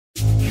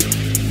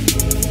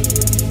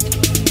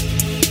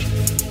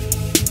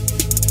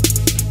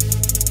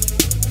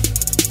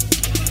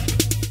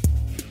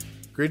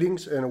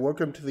Greetings and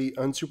welcome to the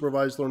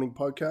Unsupervised Learning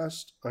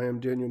Podcast. I am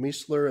Daniel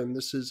Miesler and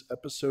this is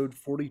episode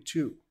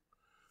 42. I'm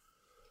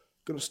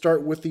going to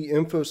start with the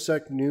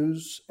InfoSec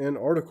news and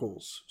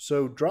articles.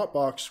 So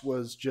Dropbox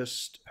was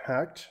just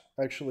hacked.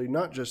 Actually,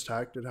 not just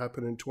hacked. It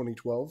happened in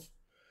 2012,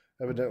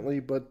 evidently,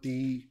 but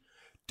the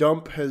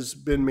dump has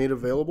been made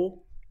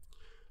available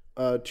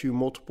to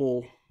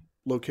multiple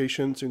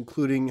locations,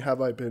 including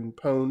Have I Been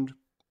Pwned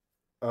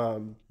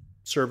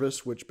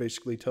service, which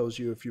basically tells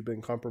you if you've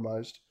been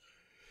compromised.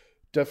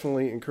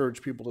 Definitely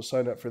encourage people to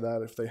sign up for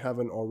that if they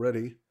haven't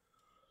already.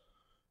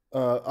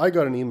 I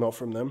got an email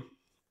from them,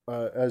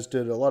 as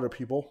did a lot of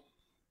people,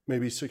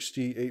 maybe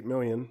 68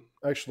 million.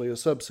 Actually, a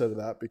subset of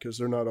that because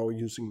they're not all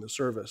using the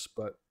service.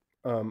 But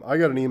I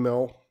got an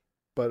email,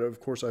 but of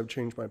course I've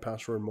changed my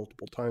password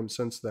multiple times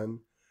since then.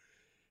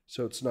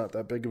 So it's not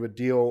that big of a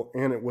deal.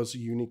 And it was a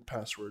unique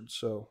password.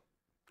 So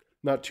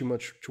not too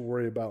much to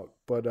worry about.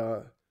 But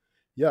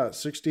yeah,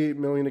 68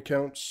 million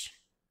accounts.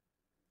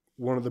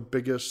 One of the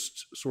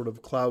biggest sort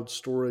of cloud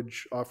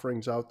storage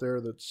offerings out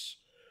there that's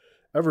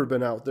ever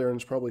been out there, and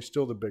it's probably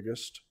still the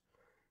biggest.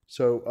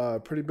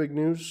 So pretty big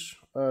news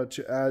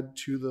to add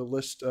to the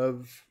list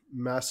of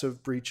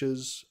massive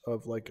breaches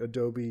of like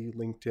Adobe,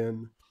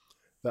 LinkedIn,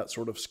 that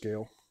sort of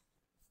scale.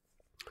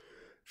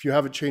 If you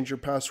haven't changed your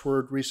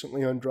password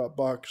recently on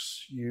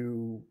Dropbox,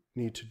 you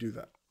need to do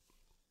that.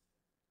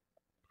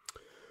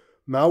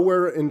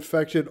 Malware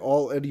infected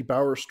all Eddie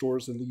Bauer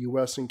stores in the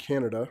US and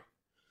Canada.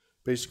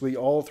 Basically,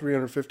 all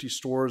 350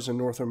 stores in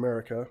North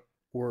America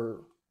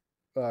were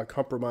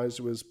compromised.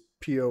 It was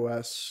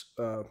POS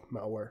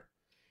malware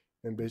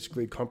and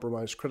basically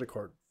compromised credit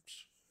cards.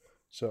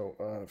 So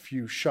if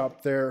you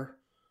shop there,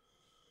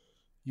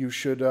 you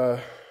should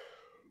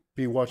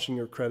be watching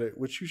your credit,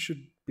 which you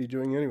should be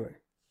doing anyway.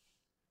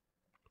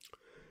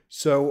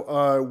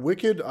 So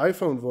wicked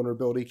iPhone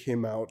vulnerability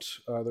came out.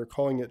 They're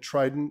calling it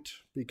Trident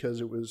because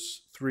it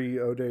was 3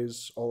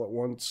 O-days all at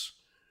once.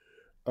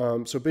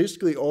 So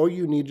basically all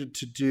you needed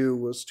to do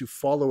was to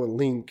follow a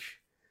link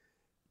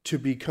to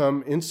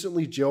become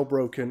instantly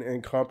jailbroken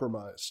and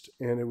compromised.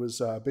 And it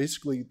was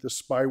basically the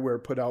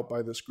spyware put out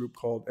by this group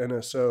called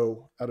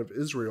NSO out of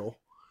Israel.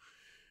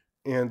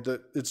 And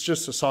it's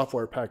just a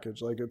software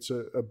package. Like it's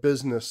a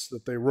business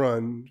that they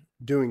run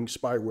doing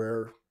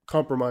spyware,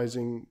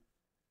 compromising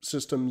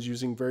systems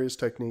using various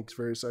techniques,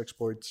 various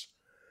exploits.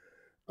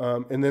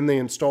 And then they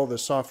install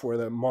this software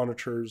that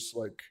monitors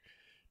like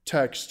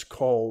text,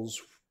 calls,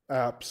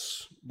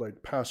 apps,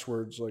 like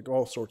passwords, like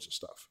all sorts of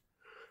stuff.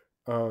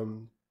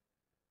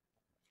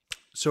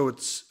 So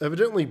it's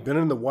evidently been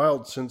in the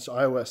wild since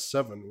iOS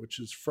 7,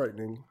 which is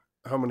frightening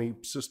how many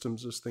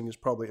systems this thing has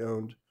probably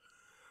owned.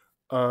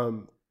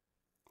 And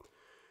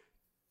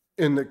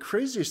the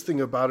craziest thing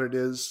about it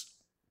is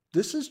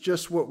this is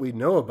just what we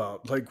know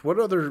about. Like what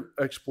other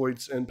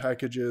exploits and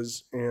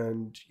packages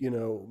and,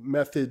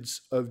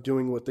 methods of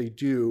doing what they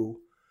do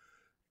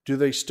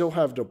they still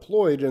have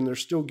deployed and they're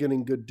still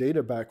getting good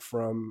data back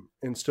from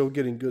and still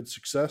getting good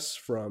success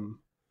from,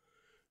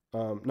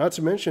 not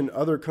to mention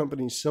other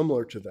companies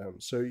similar to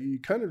them. So you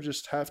kind of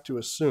just have to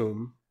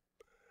assume,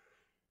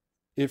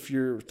 if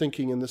you're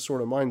thinking in this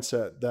sort of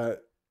mindset, that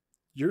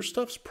your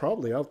stuff's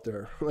probably out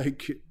there.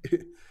 Like,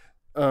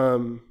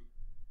 well,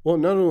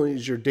 not only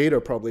is your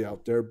data probably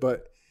out there,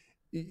 but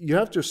you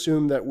have to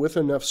assume that with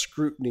enough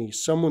scrutiny,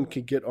 someone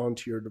could get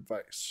onto your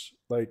device.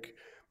 Like,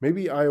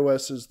 maybe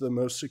iOS is the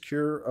most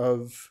secure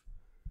of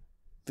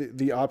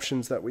the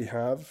options that we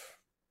have,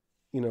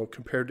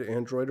 compared to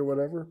Android or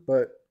whatever,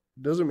 but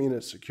it doesn't mean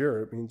it's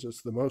secure. It means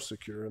it's the most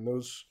secure, and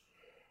those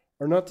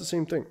are not the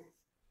same thing.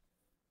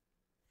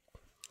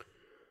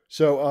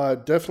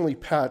 So definitely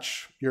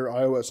patch your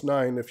iOS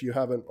 9 if you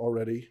haven't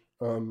already.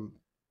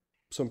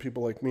 Some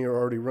people like me are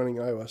already running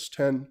iOS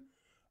 10.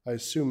 I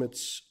assume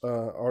it's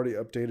already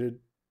updated.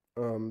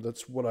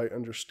 That's what I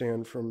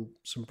understand from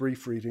some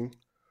brief reading.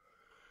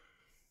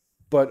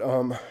 But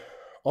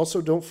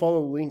also don't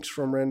follow links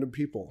from random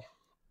people.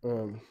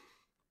 And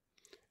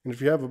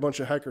if you have a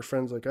bunch of hacker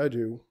friends like I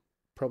do,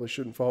 probably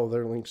shouldn't follow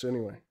their links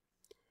anyway.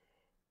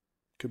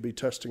 Could be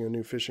testing a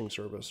new phishing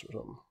service or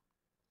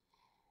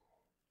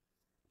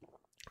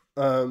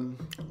something.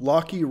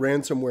 Locky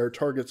ransomware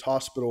targets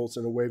hospitals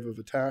in a wave of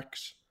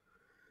attacks.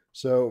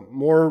 So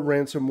more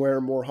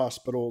ransomware, more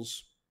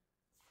hospitals,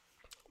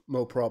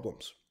 more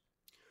problems.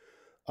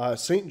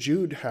 St.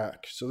 Jude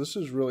hack. So this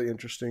is really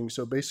interesting.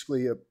 So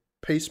basically a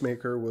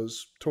pacemaker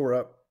was tore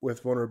up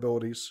with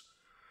vulnerabilities,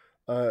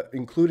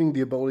 including the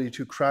ability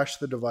to crash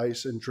the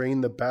device and drain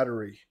the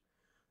battery,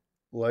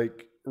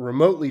 like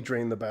remotely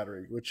drain the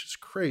battery, which is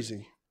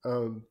crazy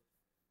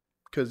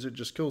because it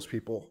just kills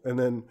people. And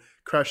then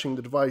crashing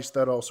the device,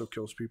 that also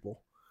kills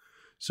people.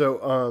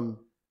 So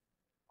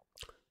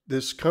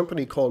this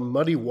company called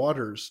Muddy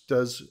Waters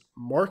does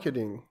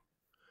marketing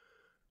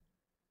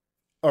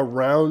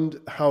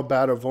around how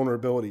bad a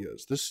vulnerability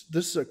is. This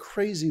is a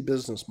crazy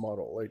business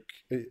model. Like,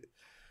 it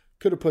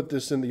could have put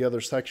this in the other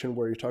section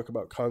where you talk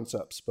about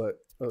concepts, but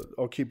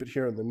I'll keep it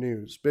here in the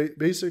news.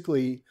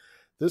 Basically,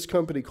 this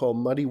company called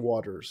Muddy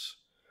Waters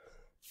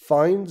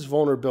finds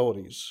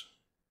vulnerabilities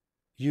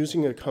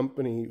using a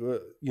company,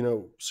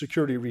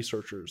 security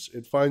researchers.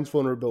 It finds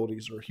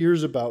vulnerabilities or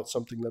hears about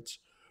something that's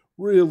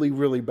really,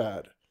 really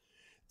bad.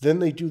 Then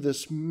they do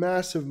this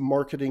massive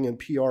marketing and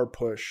PR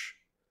push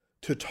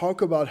to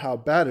talk about how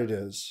bad it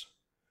is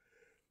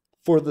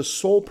for the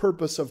sole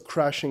purpose of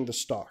crashing the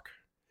stock.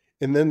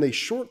 And then they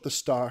short the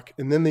stock,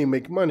 and then they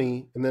make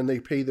money, and then they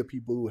pay the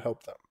people who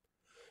help them.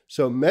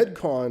 So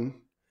Medcon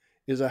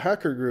is a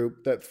hacker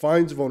group that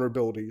finds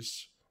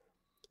vulnerabilities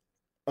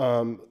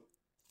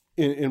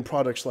in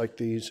products like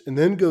these, and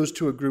then goes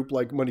to a group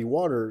like Muddy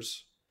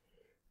Waters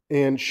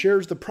and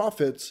shares the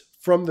profits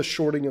from the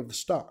shorting of the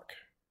stock.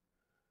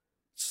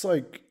 It's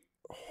like,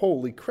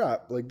 holy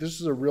crap, like this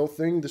is a real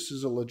thing. This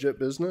is a legit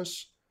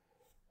business.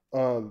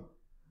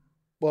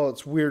 Well,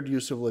 it's weird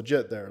use of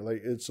legit there.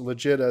 Like it's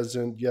legit as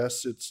in,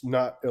 yes, it's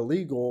not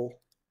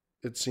illegal.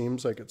 It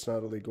seems like it's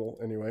not illegal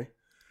anyway.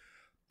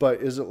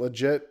 But is it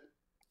legit?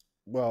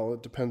 Well,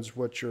 it depends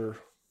what your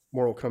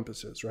moral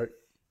compass is, right?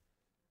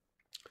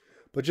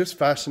 But just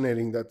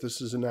fascinating that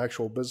this is an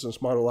actual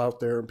business model out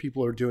there and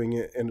people are doing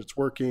it and it's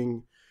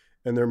working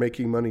and they're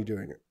making money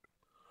doing it.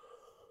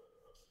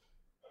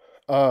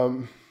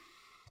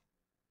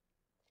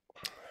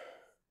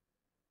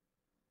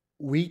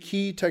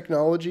 WeKey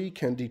technology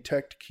can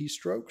detect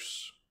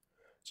keystrokes.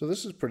 So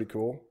this is pretty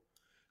cool.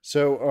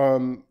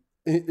 So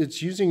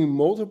it's using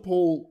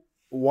multiple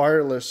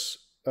wireless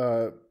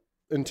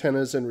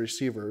antennas and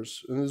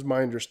receivers. And this is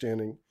my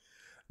understanding.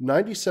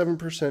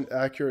 97%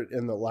 accurate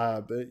in the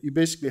lab. You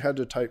basically had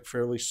to type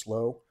fairly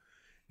slow.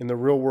 In the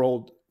real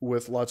world,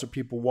 with lots of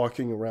people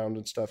walking around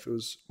and stuff, it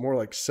was more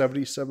like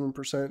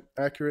 77%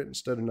 accurate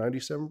instead of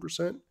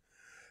 97%.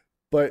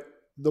 But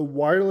the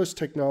wireless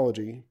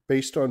technology,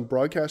 based on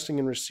broadcasting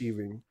and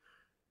receiving,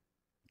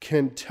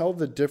 can tell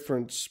the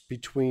difference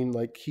between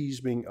like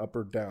keys being up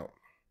or down.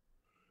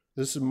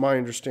 This is my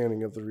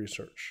understanding of the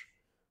research.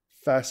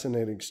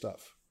 Fascinating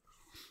stuff.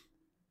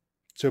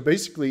 So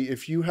basically,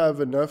 if you have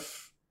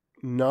enough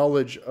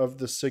knowledge of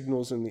the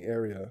signals in the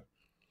area,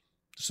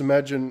 just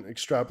imagine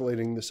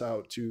extrapolating this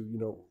out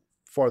to,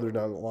 farther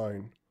down the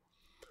line,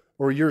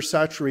 or you're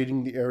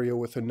saturating the area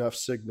with enough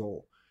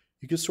signal,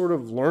 you can sort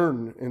of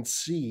learn and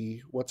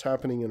see what's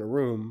happening in a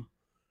room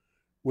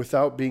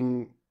without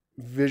being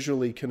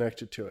visually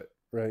connected to it,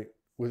 right?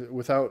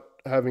 Without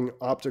having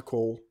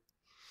optical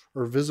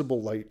or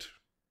visible light,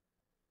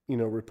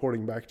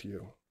 reporting back to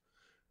you.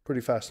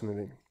 Pretty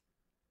fascinating.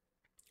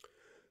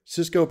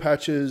 Cisco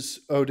patches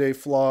O-Day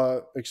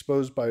flaw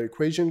exposed by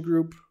equation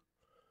group.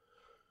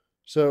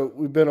 So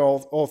we've been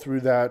all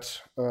through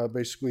that.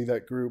 Basically,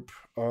 that group,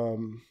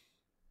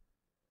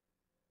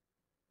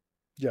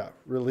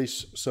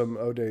 release some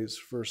O-Days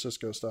for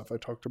Cisco stuff. I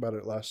talked about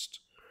it last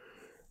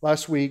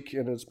week,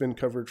 and it's been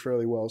covered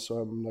fairly well, so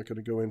I'm not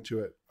going to go into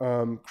it.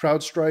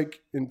 CrowdStrike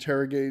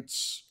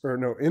integrates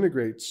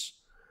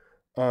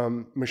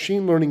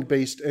machine learning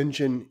based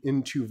engine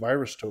into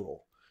VirusTotal.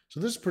 So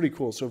this is pretty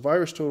cool. So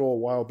VirusTotal a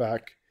while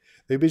back,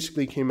 they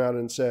basically came out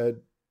and said,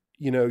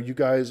 you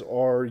guys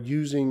are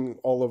using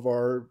all of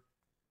our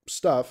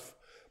stuff,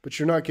 but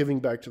you're not giving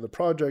back to the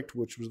project,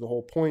 which was the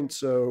whole point.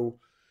 So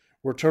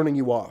we're turning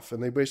you off.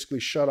 And they basically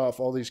shut off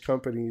all these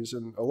companies.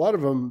 And a lot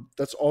of them,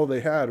 that's all they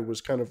had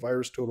was kind of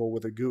VirusTotal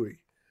with a GUI.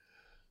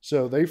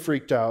 So they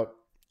freaked out.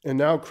 And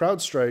now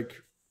CrowdStrike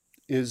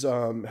has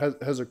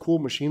a cool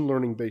machine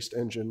learning based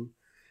engine.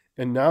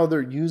 And now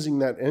they're using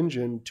that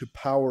engine to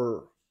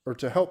power or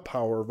to help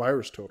power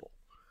VirusTotal.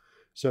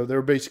 So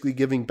they're basically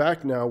giving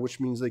back now, which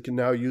means they can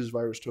now use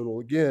VirusTotal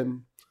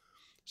again.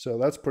 So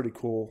that's pretty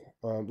cool.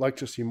 Like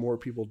to see more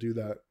people do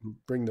that and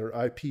bring their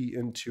IP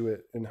into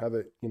it and have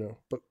it,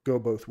 go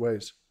both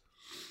ways.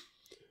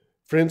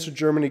 France and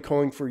Germany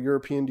calling for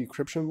European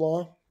decryption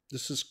law.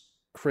 This is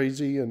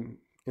crazy and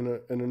in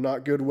a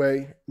not good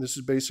way. This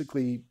is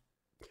basically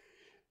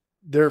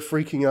they're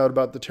freaking out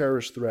about the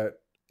terrorist threat,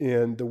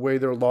 and the way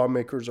their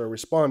lawmakers are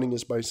responding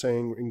is by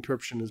saying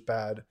encryption is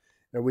bad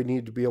and we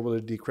need to be able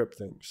to decrypt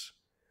things.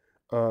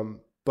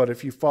 But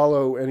if you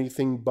follow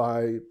anything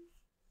by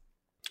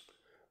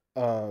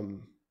the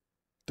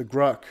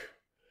Gruck,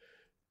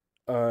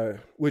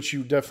 which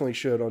you definitely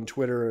should on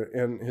Twitter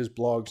and his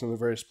blogs and the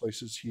various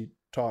places he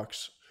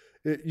talks,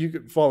 you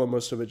can follow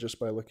most of it just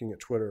by looking at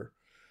Twitter.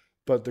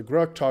 But the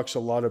Gruck talks a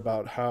lot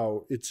about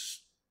how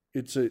it's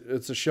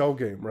a shell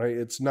game, right?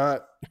 It's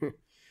not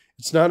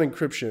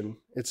encryption.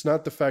 It's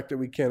not the fact that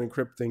we can't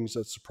encrypt things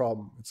that's the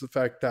problem. It's the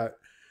fact that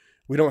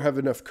we don't have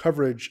enough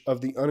coverage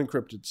of the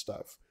unencrypted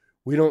stuff.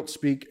 We don't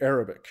speak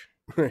Arabic.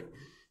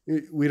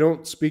 We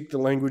don't speak the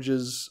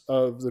languages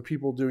of the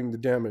people doing the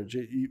damage,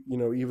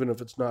 even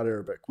if it's not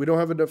Arabic. We don't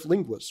have enough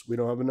linguists. We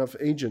don't have enough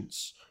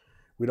agents.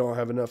 We don't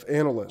have enough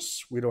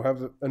analysts. We don't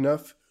have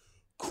enough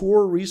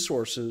core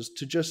resources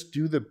to just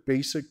do the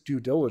basic due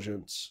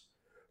diligence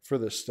for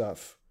this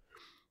stuff.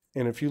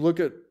 And if you look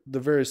at the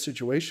various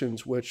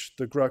situations, which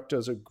the Gruck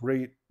does a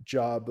great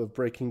job of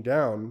breaking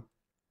down,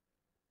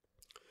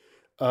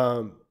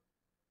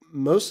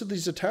 most of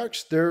these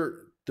attacks, they're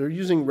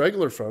using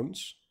regular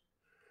phones.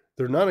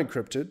 They're not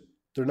encrypted.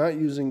 They're not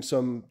using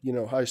some,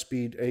 high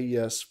speed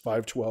AES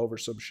 512 or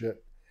some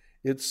shit.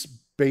 It's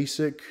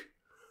basic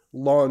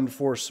law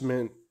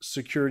enforcement,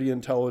 security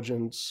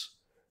intelligence,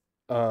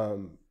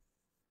 um,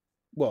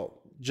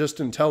 just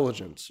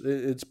intelligence.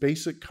 It's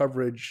basic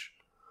coverage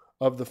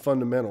of the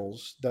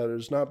fundamentals that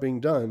is not being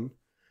done.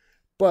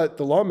 But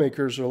the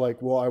lawmakers are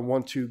like, well, I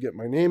want to get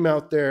my name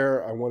out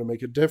there. I want to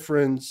make a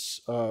difference.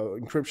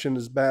 Encryption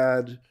is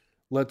bad.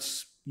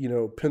 Let's,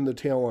 pin the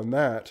tail on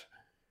that.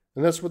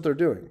 And that's what they're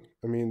doing.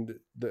 I mean,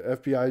 the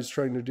FBI is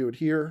trying to do it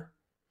here,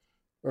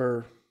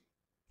 or,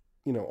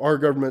 our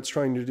government's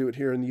trying to do it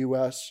here in the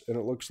US, and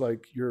it looks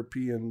like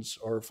Europeans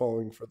are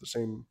falling for the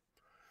same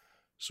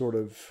sort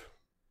of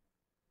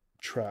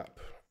trap.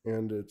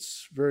 And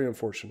it's very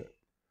unfortunate.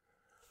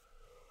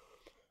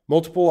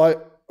 Multiple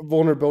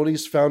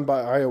vulnerabilities found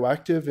by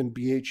IOActive and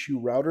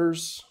BHU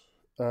routers.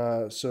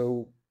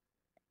 So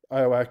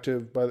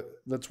IOActive,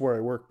 that's where I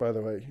work, by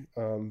the way.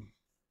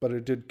 But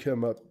it did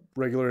come up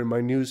regular in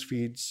my news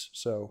feeds.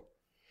 So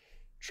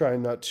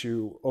trying not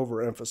to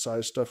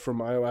overemphasize stuff from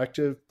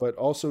IOActive, but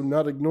also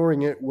not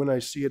ignoring it when I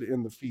see it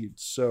in the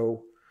feeds.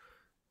 So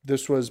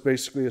this was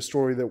basically a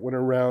story that went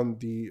around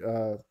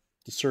the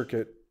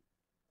circuit.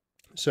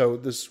 So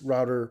this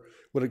router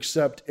would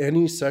accept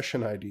any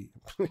session ID.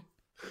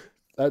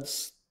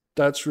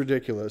 That's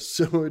ridiculous.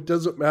 So it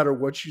doesn't matter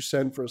what you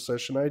send for a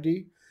session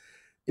ID.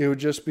 It would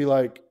just be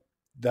like,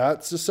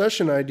 that's a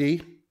session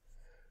ID.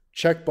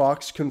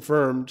 Checkbox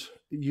confirmed.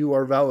 You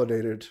are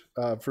validated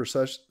for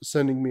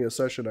sending me a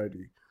session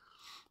ID.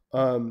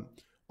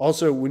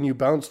 Also, when you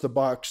bounce the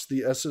box,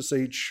 the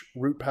SSH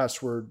root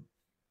password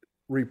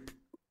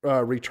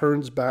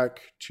returns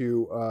back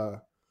to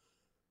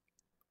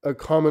a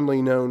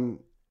commonly known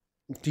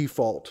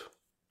default,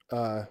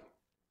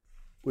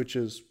 which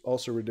is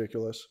also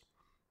ridiculous.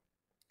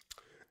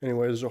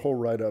 Anyway, there's a whole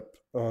write-up.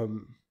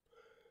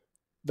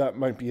 That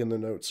might be in the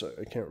notes.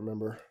 I can't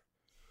remember.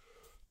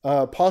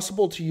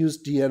 Possible to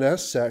use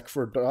DNSSEC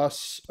for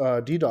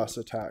DDoS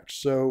attacks.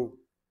 So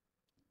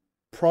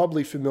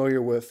probably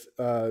familiar with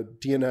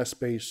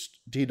DNS-based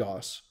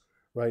DDoS,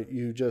 right?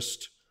 You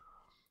just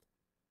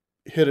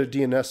hit a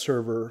DNS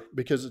server.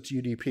 Because it's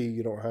UDP,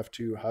 you don't have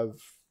to have,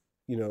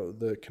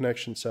 the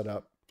connection set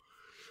up.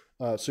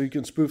 So you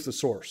can spoof the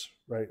source,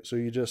 right? So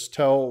you just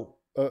tell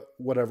a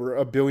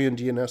billion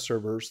DNS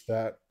servers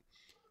that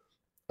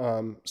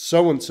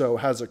so-and-so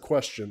has a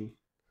question,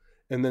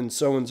 and then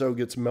so-and-so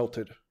gets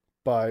melted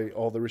by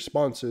all the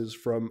responses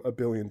from a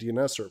billion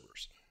DNS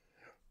servers.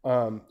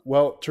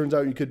 Well, it turns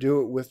out you could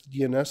do it with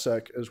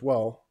DNSSEC as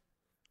well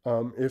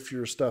if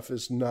your stuff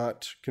is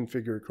not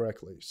configured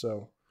correctly.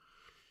 So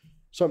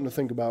something to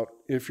think about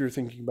if you're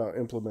thinking about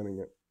implementing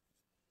it.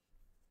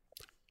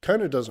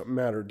 Kind of doesn't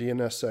matter,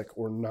 DNSSEC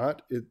or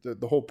not.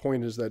 The whole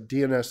point is that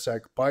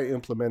DNSSEC, by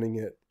implementing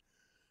it,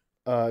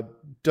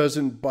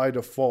 doesn't by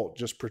default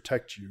just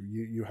protect you.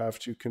 You have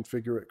to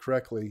configure it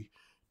correctly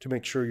to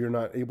make sure you're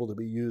not able to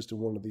be used in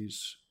one of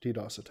these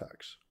DDoS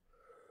attacks.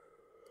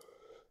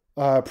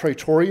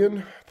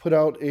 Praetorian put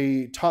out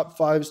a top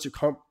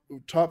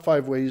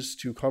 5 ways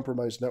to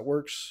compromise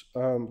networks.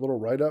 Little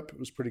write-up. It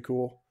was pretty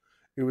cool.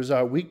 It was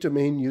weak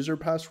domain user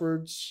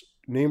passwords,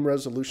 name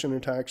resolution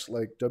attacks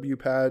like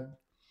WPAD,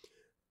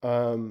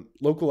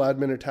 local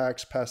admin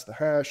attacks past the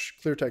hash,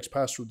 clear text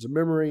passwords in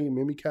memory,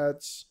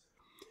 Mimikatz,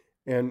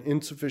 and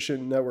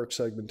insufficient network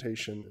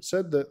segmentation. It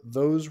said that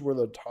those were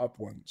the top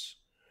ones.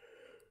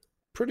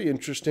 Pretty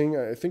interesting.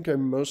 I think I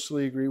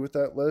mostly agree with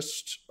that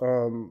list.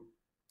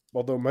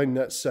 Although my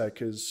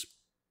NetSec is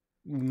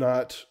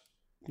not,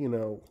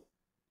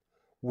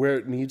 where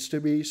it needs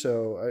to be.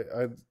 So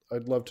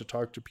I'd love to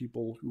talk to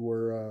people who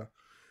are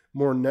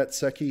more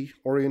NetSec-y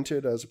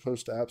oriented as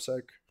opposed to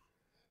AppSec.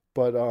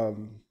 But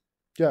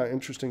yeah,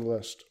 interesting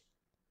list.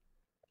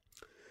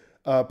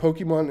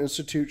 Pokemon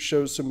Institute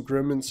shows some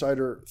Grim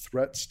Insider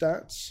threat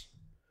stats.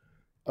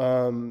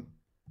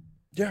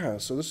 Yeah,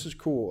 so this is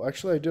cool.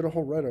 Actually, I did a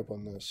whole write-up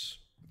on this.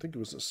 I think it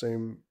was the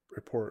same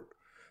report.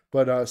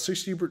 But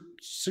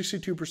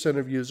 62%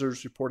 of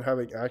users report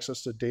having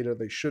access to data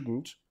they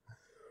shouldn't.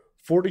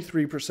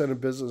 43%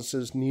 of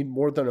businesses need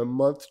more than a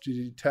month to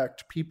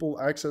detect people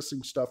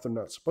accessing stuff they're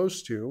not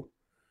supposed to.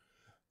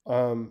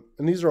 And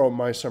these are all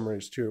my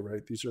summaries too,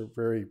 right? These are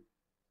very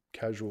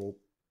casual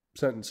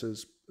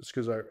sentences. It's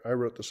because I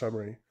wrote the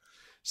summary.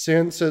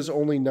 Sand says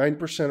only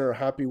 9% are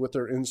happy with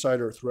their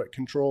insider threat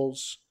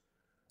controls.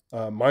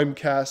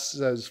 Mimecast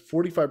says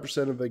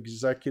 45% of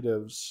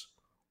executives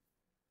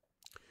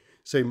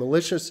say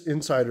malicious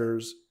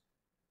insiders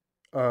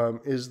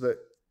is the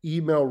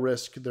email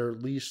risk they're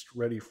least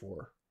ready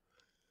for.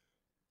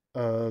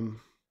 And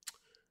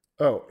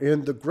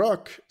the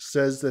Gruck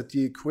says that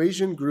the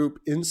equation group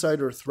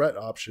insider threat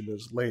option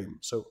is lame.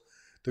 So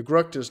the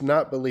Gruck does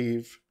not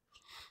believe,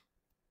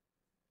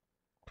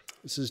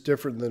 this is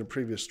different than a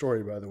previous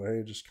story, by the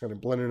way, just kind of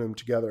blending them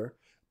together.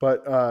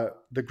 But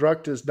the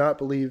Gruck does not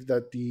believe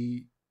that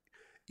the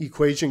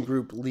equation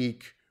group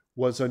leak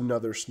was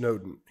another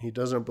Snowden. He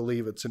doesn't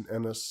believe it's an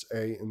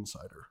NSA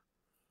insider.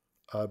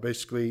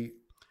 Basically,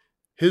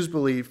 his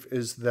belief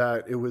is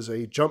that it was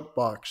a jump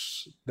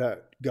box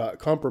that got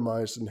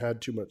compromised and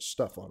had too much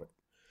stuff on it.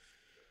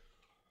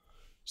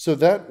 So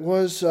that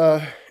was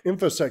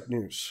InfoSec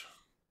news.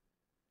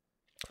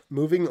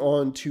 Moving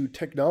on to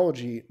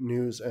technology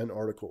news and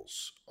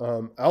articles.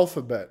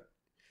 Alphabet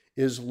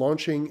is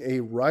launching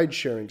a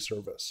ride-sharing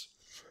service.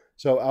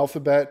 So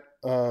Alphabet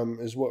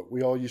is what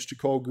we all used to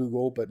call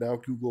Google, but now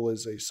Google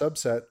is a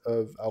subset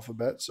of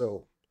Alphabet.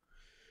 So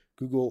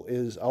Google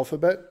is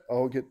Alphabet.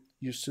 I'll get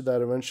used to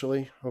that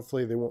eventually.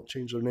 Hopefully they won't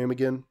change their name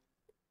again.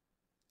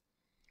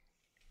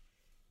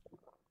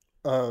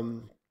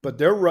 But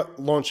they're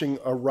launching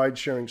a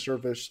ride-sharing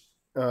service,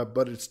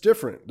 but it's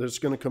different. It's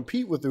going to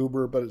compete with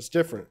Uber, but it's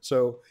different.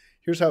 So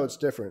here's how it's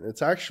different.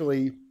 It's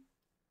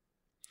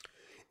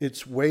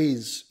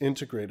Waze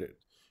integrated.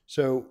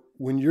 So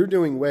when you're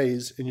doing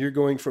Waze and you're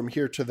going from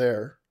here to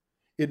there,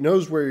 it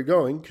knows where you're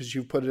going because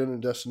you've put it in a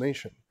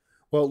destination.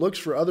 Well, it looks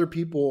for other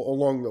people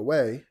along the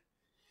way,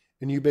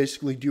 and you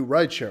basically do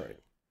ride sharing.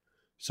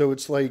 So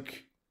it's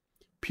like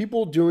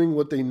people doing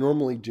what they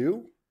normally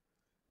do,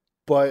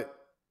 but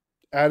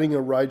adding a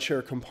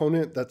rideshare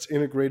component that's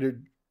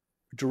integrated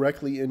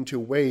directly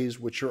into Waze,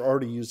 which you're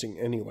already using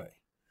anyway,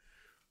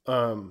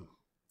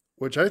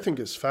 which I think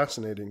is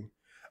fascinating.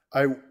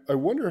 I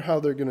wonder how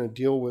they're going to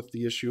deal with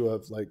the issue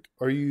of like,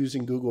 are you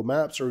using Google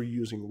Maps or are you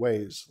using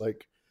Waze?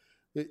 Like,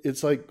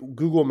 it's like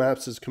Google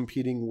Maps is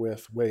competing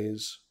with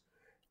Waze,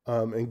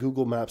 and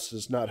Google Maps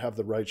does not have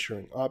the ride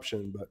sharing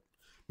option, but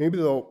maybe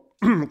they'll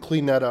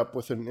clean that up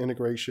with an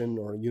integration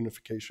or a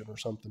unification or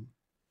something.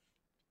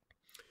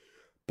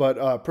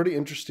 But pretty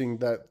interesting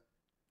that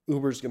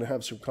Uber is going to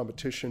have some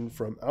competition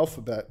from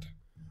Alphabet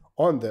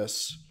on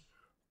this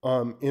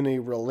in a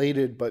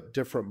related but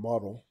different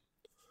model.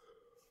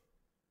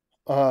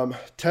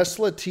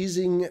 Tesla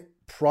teasing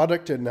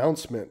product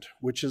announcement,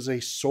 which is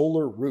a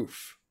solar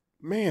roof.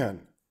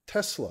 Man,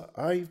 Tesla.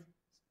 I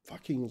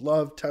fucking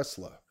love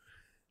Tesla.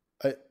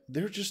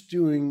 They're just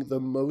doing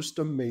the most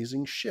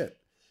amazing shit.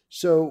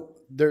 So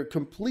they're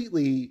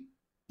completely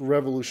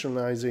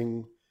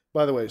revolutionizing.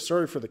 By the way,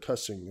 sorry for the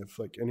cussing. If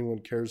like anyone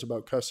cares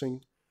about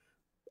cussing,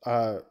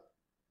 I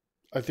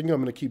think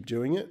I'm going to keep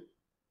doing it,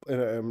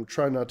 and I'm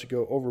trying not to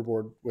go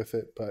overboard with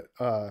it. But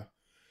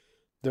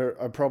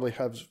I probably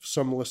have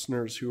some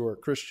listeners who are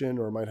Christian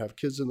or might have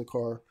kids in the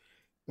car,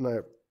 and I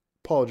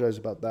apologize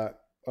about that.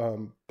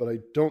 But I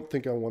don't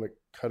think I want to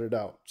cut it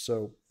out.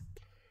 So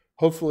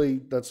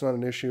hopefully that's not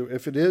an issue.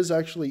 If it is,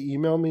 actually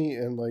email me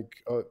and like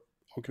I'll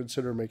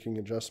consider making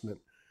adjustment.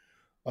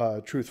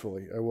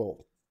 Truthfully, I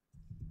will.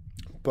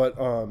 But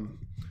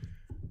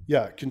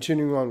yeah,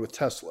 continuing on with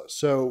Tesla.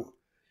 So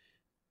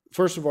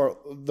first of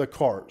all, the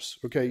cars.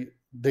 Okay,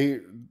 they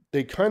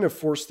kind of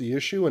forced the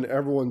issue, and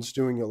everyone's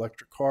doing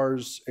electric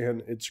cars,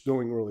 and it's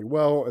going really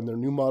well. And their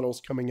new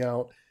models coming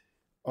out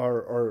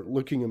are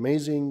looking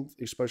amazing,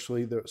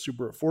 especially the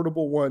super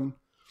affordable one.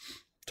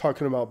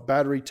 Talking about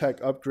battery tech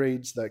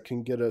upgrades that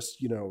can get us,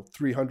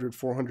 300,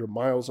 400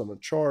 miles on a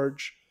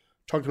charge.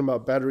 Talking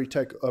about battery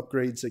tech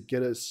upgrades that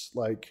get us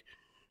like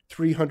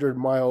 300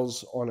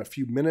 miles on a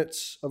few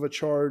minutes of a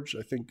charge.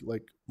 I think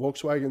like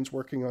Volkswagen's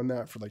working on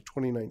that for like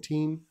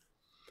 2019.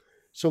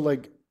 So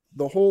like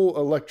the whole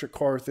electric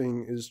car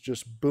thing is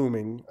just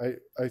booming.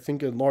 I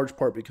think in large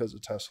part because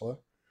of Tesla.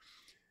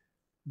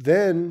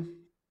 Then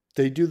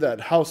they do that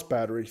house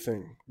battery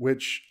thing,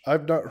 which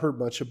I've not heard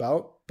much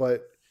about,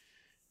 but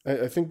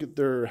I think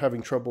they're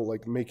having trouble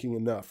like making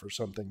enough or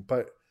something.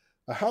 But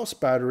a house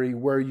battery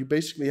where you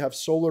basically have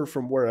solar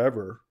from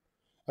wherever.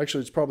 Actually,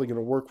 it's probably going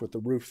to work with the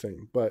roof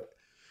thing, but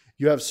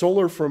you have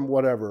solar from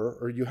whatever,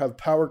 or you have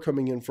power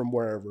coming in from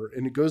wherever,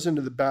 and it goes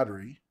into the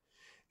battery.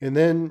 And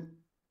then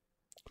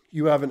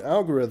you have an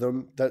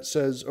algorithm that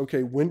says,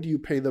 okay, when do you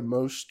pay the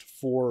most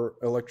for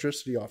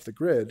electricity off the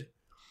grid?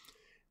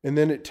 And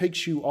then it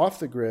takes you off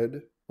the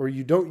grid, or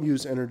you don't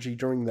use energy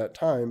during that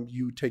time,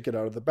 you take it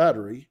out of the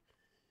battery.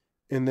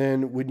 And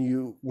then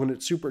when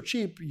it's super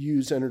cheap, you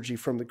use energy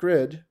from the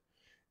grid,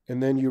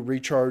 and then you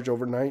recharge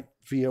overnight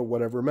via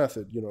whatever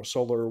method,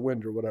 solar or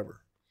wind or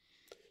whatever.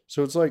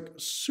 So it's like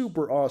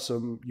super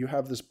awesome. You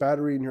have this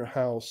battery in your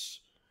house,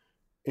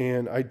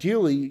 and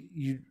ideally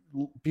you'd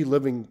be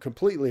living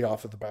completely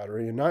off of the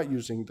battery and not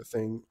using the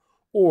thing,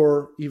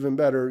 or even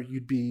better,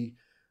 you'd be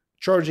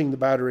charging the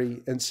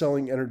battery and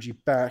selling energy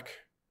back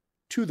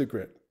to the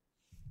grid,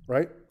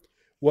 right?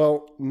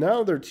 Well,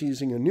 now they're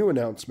teasing a new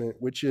announcement,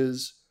 which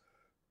is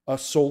a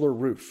solar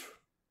roof.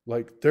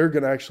 Like they're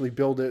going to actually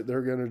build it.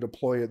 They're going to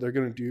deploy it. They're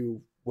going to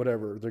do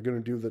whatever. They're going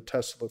to do the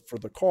Tesla for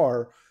the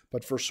car,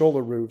 but for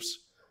solar roofs,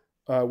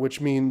 which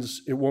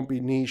means it won't be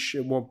niche.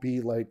 It won't be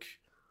like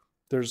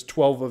there's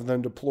 12 of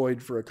them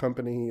deployed for a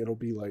company. It'll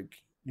be like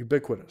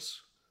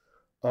ubiquitous.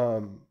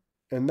 And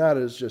that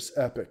is just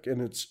epic.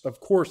 And it's, of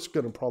course,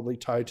 going to probably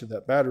tie to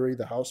that battery,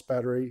 the house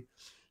battery,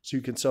 so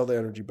you can sell the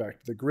energy back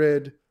to the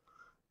grid.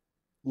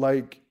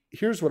 Like,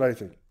 here's what I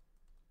think.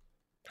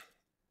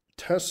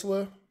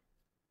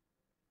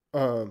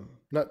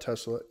 Not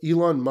Tesla,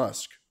 Elon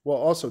Musk. Well,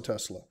 also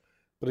Tesla,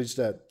 but he's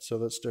dead, so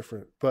that's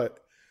different. But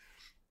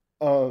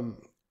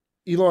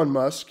Elon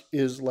Musk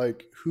is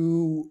like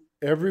who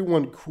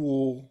everyone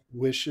cool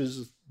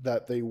wishes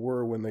that they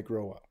were when they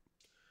grow up.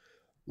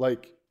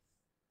 Like,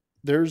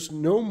 there's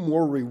no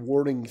more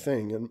rewarding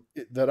thing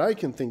that I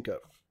can think of,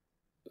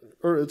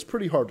 or it's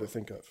pretty hard to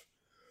think of,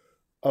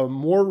 a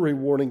more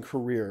rewarding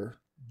career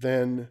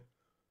than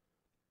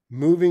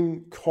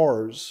moving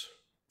cars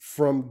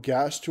from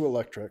gas to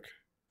electric,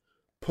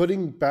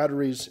 putting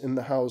batteries in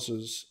the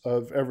houses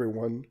of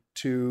everyone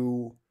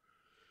to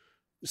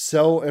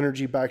sell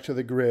energy back to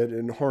the grid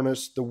and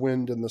harness the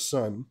wind and the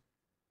sun,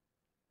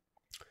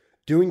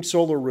 doing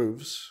solar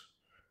roofs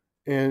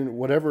and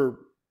whatever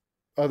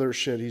other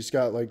shit he's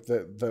got, like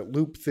that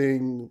loop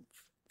thing,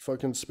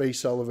 fucking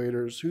space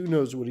elevators. Who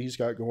knows what he's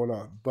got going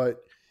on? But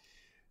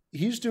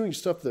he's doing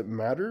stuff that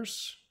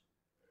matters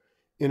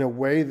in a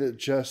way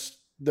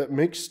that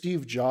makes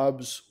Steve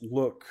Jobs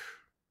look,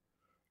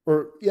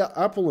 or yeah,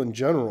 Apple in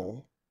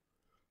general,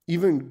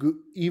 even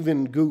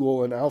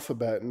Google and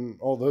Alphabet and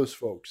all those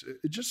folks.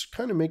 It just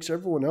kind of makes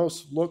everyone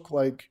else look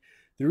like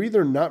they're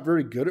either not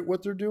very good at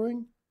what they're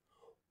doing,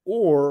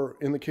 or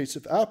in the case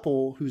of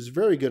Apple, who's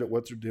very good at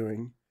what they're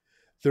doing,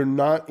 they're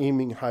not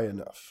aiming high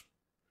enough.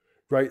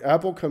 Right?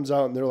 Apple comes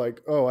out and they're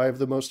like, "Oh, I have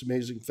the most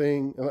amazing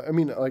thing." I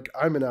mean, like,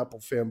 I'm an Apple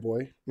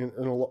fanboy in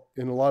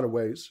a lot of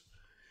ways,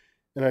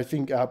 and I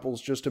think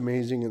Apple's just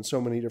amazing in so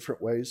many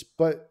different ways.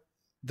 But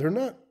they're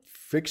not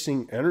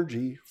fixing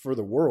energy for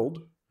the world.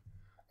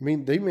 I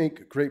mean, they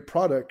make great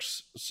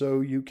products so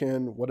you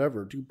can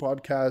whatever do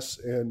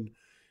podcasts and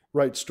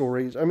write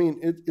stories. I mean,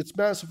 it's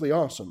massively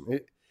awesome.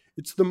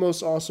 It's the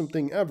most awesome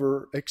thing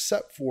ever,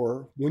 except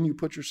for when you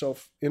put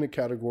yourself in a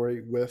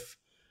category with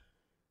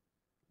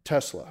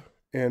Tesla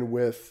and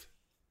with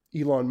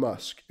Elon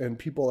Musk and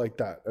people like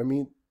that. I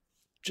mean,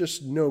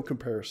 just no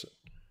comparison.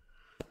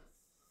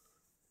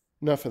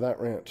 Enough of that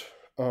rant.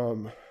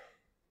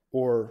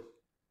 Or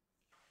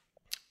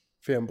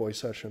fanboy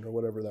session or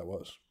whatever that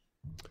was.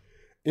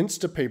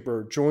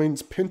 Instapaper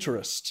joins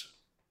Pinterest.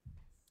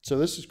 So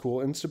this is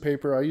cool.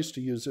 Instapaper, I used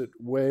to use it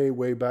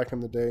way back in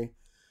the day.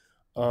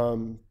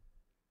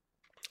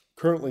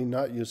 Currently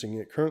not using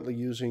it. Currently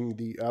using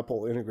the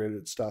Apple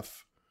integrated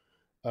stuff,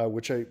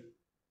 which I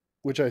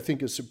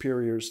think is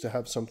superior, is to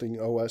have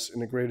something OS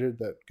integrated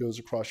that goes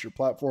across your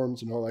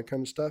platforms and all that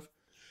kind of stuff.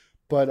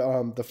 But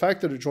the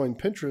fact that it joined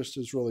Pinterest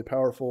is really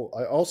powerful.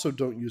 I also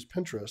don't use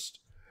Pinterest,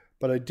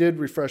 but I did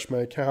refresh my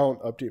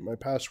account, update my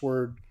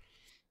password,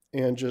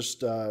 and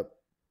just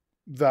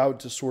vowed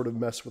to sort of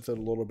mess with it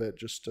a little bit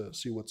just to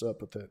see what's up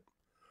with it.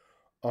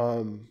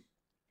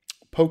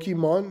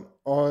 Pokemon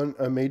on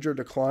a major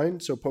decline.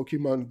 So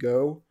Pokemon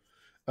Go,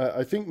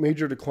 I think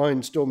major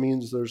decline still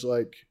means there's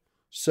like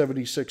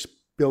 76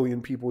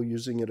 billion people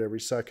using it every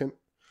second.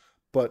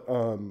 But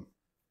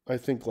I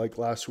think like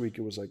last week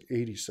it was like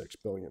 86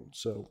 billion.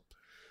 So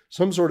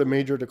some sort of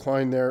major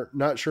decline there.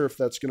 Not sure if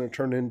that's going to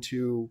turn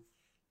into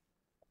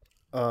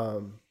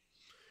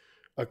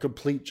a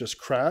complete just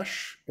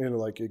crash and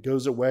like it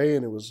goes away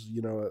and it was,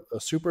 a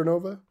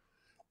supernova,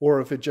 or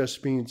if it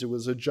just means it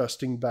was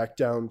adjusting back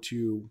down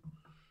to,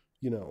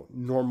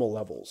 normal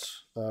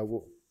levels.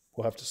 We'll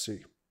have to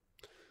see.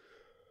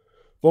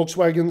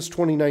 Volkswagen's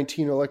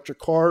 2019 electric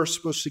car is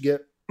supposed to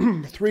get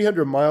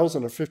 300 miles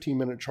on a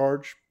 15-minute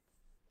charge.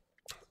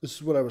 This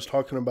is what I was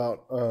talking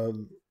about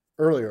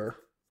earlier.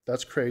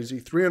 That's crazy.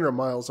 300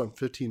 miles on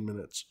 15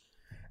 minutes.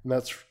 And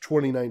that's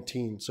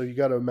 2019. So you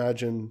got to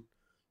imagine,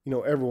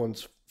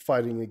 everyone's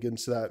fighting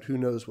against that. Who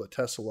knows what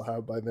Tesla will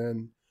have by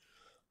then.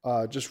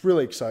 Just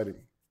really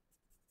exciting.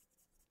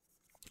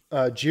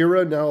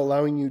 Jira now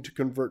allowing you to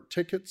convert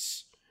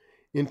tickets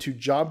into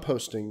job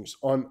postings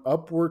on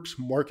Upwork's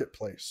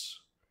marketplace.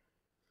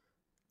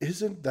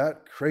 Isn't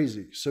that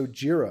crazy? So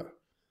Jira,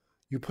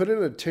 you put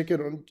in a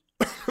ticket on,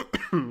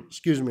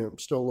 excuse me, I'm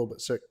still a little bit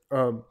sick.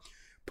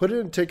 Put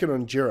in a ticket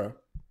on Jira,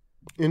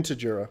 into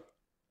Jira,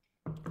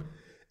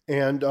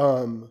 and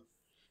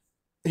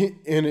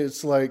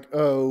it's like,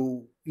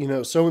 oh,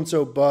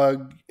 so-and-so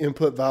bug,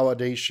 input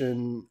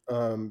validation,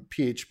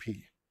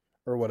 PHP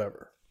or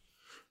whatever.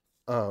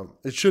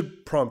 It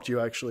should prompt you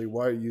actually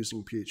why you're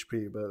using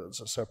PHP, but it's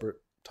a separate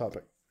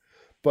topic.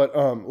 But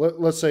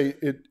let's say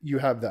you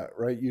have that,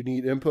 right? You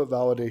need input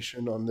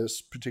validation on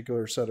this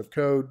particular set of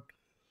code,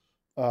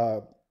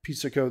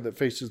 piece of code that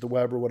faces the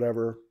web or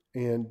whatever.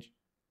 And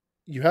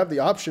you have the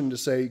option to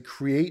say,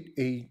 create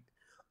a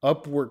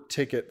Upwork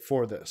ticket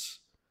for this.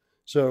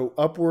 So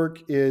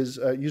Upwork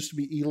used to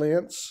be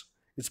Elance.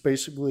 It's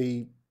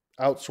basically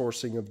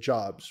outsourcing of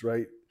jobs,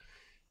 right?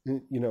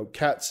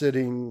 Cat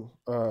sitting,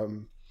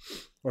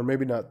 or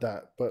maybe not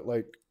that, but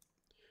like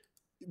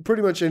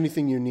pretty much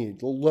anything you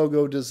need.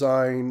 Logo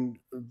design,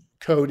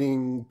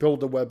 coding,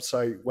 build a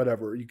website,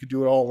 whatever. You could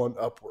do it all on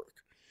Upwork.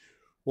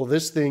 Well,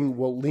 this thing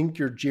will link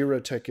your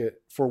Jira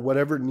ticket for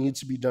whatever needs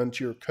to be done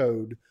to your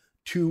code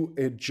to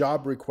a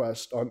job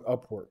request on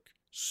Upwork.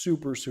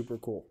 Super, super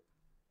cool.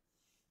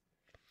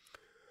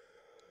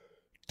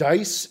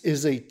 Dice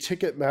is a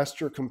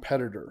Ticketmaster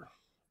competitor.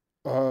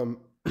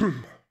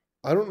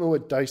 I don't know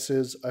what Dice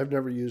is. I've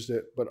never used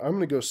it, but I'm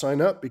going to go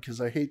sign up because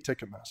I hate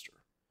Ticketmaster.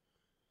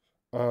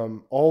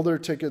 All their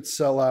tickets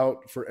sell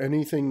out for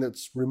anything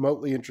that's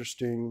remotely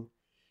interesting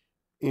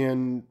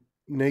in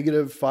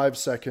negative 5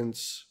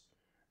 seconds,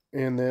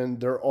 and then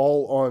they're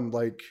all on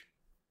like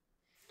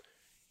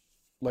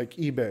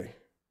eBay,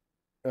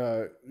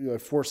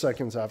 4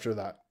 seconds after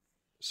that.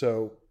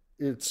 So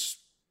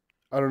it's,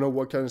 I don't know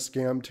what kind of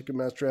scam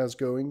Ticketmaster has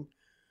going,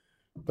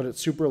 but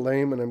it's super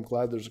lame, and I'm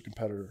glad there's a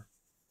competitor.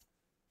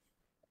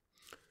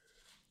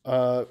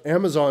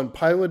 Amazon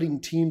piloting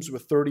teams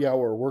with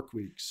 30-hour work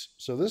weeks.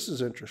 So this is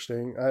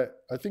interesting.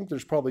 I think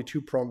there's probably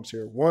two prongs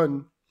here.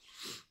 One,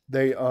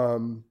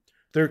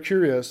 they're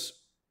curious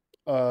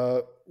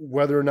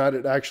whether or not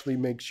it actually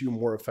makes you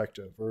more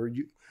effective, or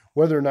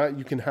whether or not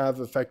you can have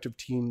effective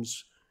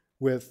teams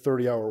with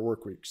 30-hour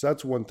work weeks.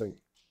 That's one thing.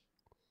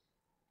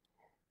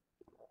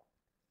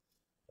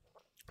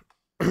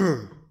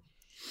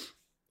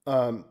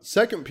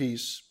 Second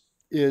piece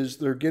is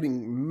they're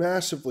getting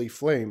massively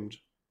flamed,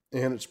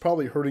 and it's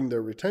probably hurting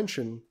their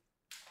retention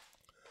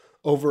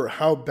over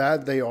how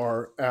bad they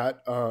are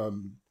at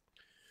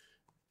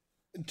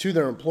to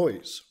their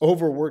employees,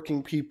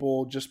 overworking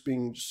people, just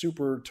being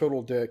super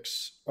total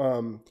dicks.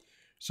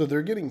 So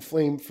they're getting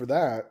flamed for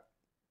that.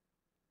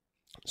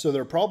 So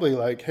they're probably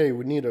like, "Hey,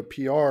 we need a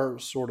PR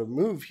sort of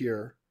move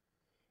here.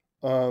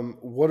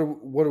 What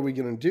are we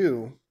going to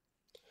do?"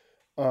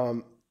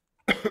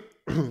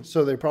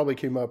 So they probably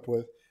came up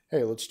with,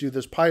 "Hey, let's do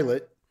this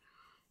pilot.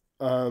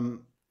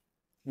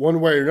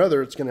 One way or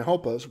another, it's going to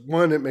help us.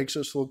 One, it makes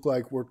us look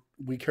like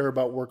we care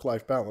about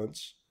work-life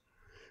balance,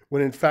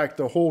 when in fact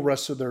the whole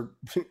rest of their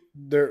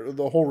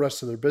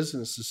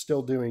business is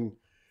still doing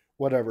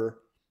whatever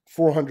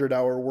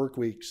 400-hour work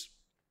weeks.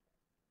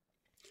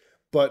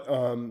 But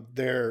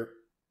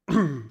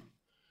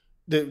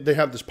they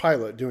have this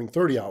pilot doing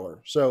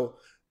 30-hour. So,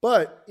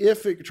 but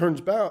if it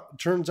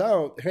turns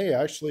out, hey,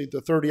 actually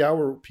the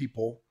 30-hour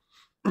people,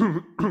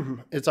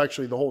 it's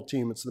actually the whole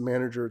team. It's the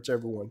manager. It's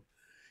everyone.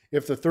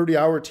 If the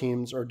 30-hour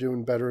teams are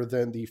doing better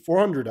than the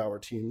 400-hour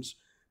teams,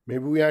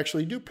 maybe we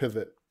actually do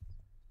pivot.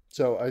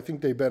 So I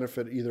think they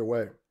benefit either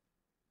way.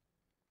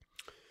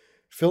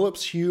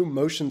 Philips Hue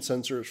motion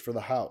sensors for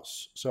the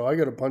house. So I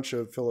got a bunch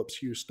of Philips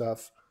Hue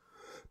stuff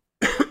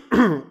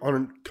on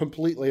a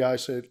completely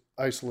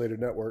isolated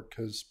network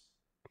because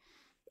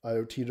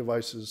IoT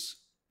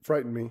devices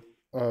frighten me.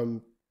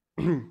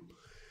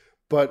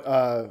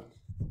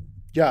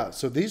 Yeah,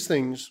 so these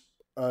things,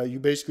 you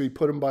basically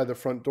put them by the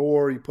front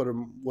door, you put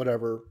them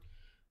whatever,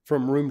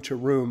 from room to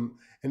room,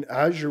 and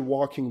as you're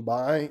walking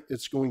by,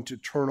 it's going to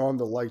turn on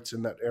the lights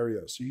in that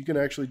area. So you can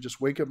actually just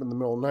wake up in the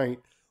middle of the night,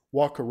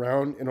 walk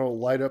around, and it'll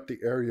light up the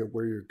area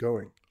where you're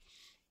going.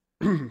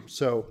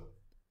 So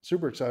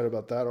super excited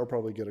about that. I'll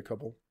probably get a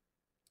couple.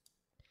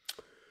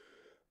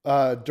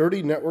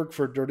 Dirty network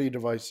for dirty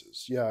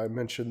devices. Yeah, I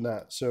mentioned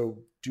that.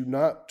 So do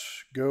not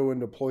go and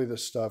deploy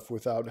this stuff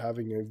without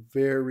having a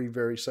very,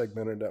 very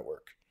segmented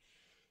network.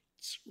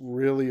 It's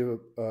really a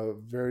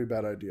very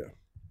bad idea.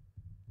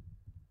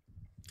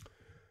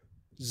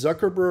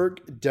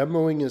 Zuckerberg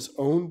demoing his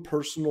own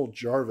personal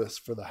Jarvis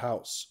for the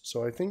house.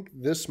 So I think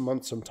this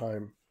month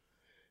sometime,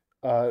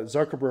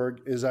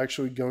 Zuckerberg is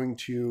actually going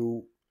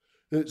to,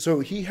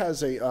 so he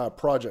has a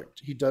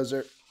project. He does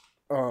a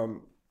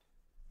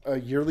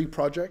yearly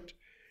project,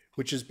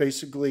 which is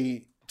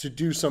basically to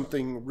do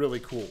something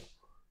really cool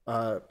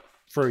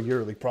for a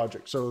yearly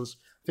project. So I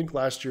think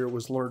last year it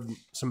was learn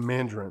some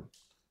Mandarin.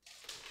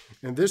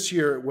 And this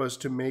year it was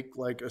to make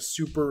like a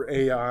super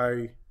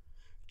AI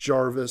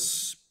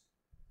Jarvis,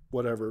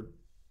 whatever,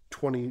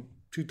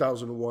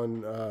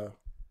 2001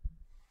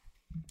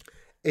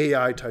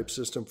 AI type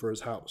system for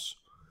his house.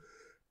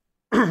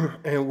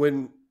 And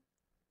when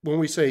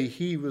we say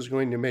he was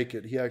going to make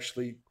it, he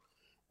actually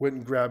went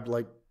and grabbed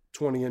like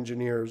 20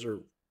 engineers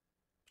or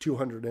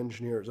 200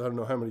 engineers, I don't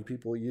know how many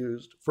people he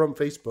used, from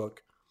Facebook,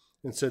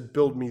 and said,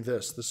 build me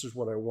this. This is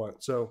what I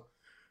want. So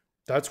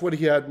that's what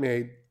he had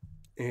made,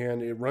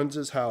 and it runs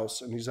his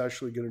house, and he's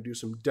actually going to do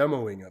some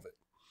demoing of it.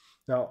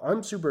 Now,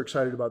 I'm super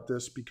excited about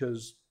this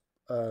because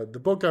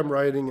the book I'm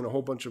writing and a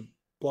whole bunch of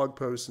blog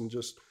posts and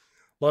just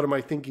a lot of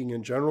my thinking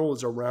in general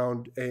is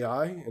around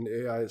AI and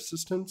AI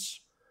assistance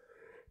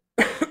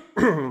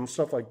and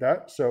stuff like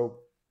that. So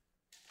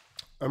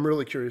I'm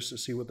really curious to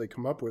see what they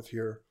come up with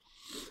here,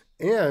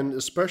 and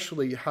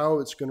especially how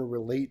it's going to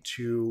relate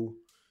to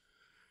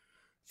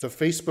the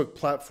Facebook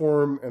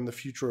platform and the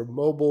future of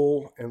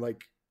mobile and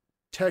like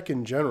tech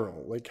in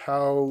general, like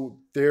how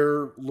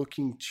they're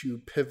looking to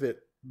pivot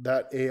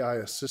that AI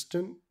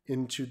assistant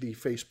into the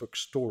Facebook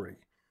story,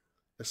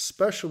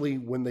 especially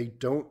when they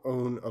don't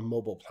own a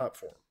mobile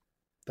platform.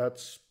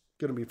 That's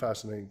going to be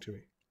fascinating to me.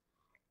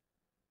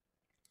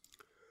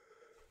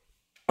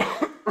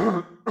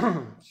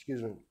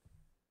 Excuse me.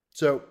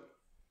 So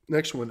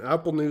next one,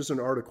 Apple News and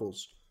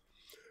Articles.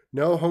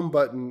 No home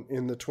button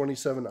in the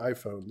 27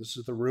 iPhone. This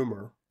is the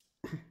rumor.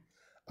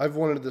 I've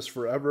wanted this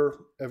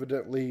forever.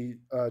 Evidently,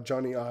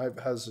 Johnny Ive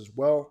has as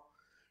well.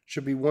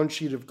 Should be one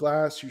sheet of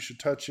glass. You should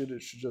touch it.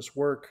 It should just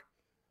work.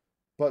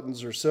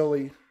 Buttons are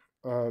silly.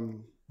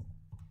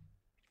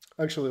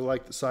 I actually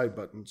like the side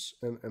buttons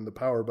and the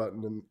power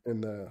button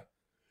and the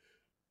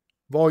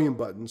volume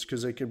buttons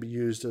because they can be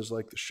used as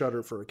like the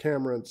shutter for a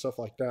camera and stuff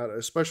like that. I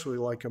especially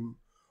like them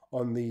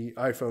on the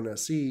iPhone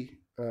SE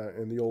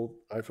and the old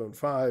iPhone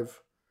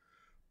 5.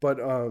 But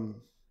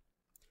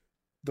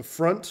the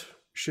front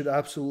should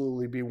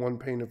absolutely be one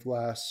pane of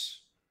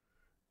glass,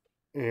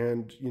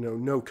 and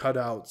no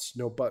cutouts,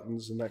 no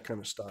buttons, and that kind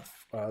of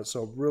stuff.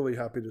 So I'm really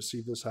happy to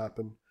see this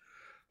happen.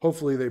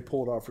 Hopefully they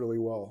pull it off really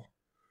well.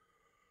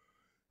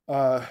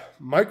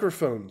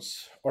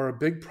 Microphones are a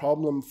big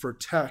problem for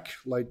tech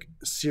like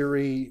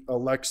Siri,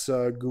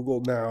 Alexa,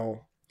 Google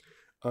Now.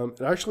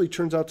 It actually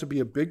turns out to be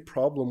a big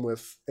problem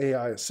with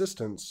AI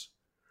assistants,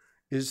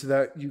 is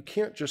that you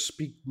can't just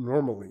speak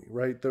normally,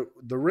 right? The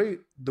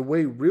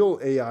way real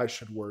AI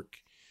should work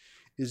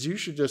is you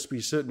should just be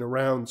sitting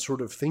around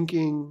sort of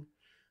thinking,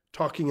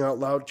 talking out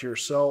loud to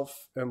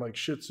yourself, and like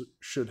shit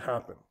should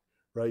happen,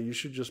 right? You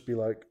should just be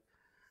like,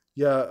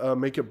 yeah,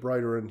 make it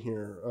brighter in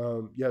here.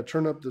 Yeah,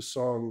 turn up this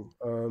song.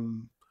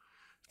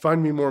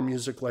 Find me more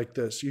music like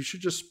this. You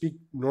should just speak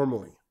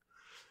normally.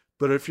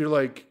 But if you're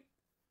like,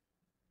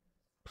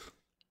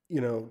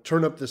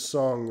 turn up this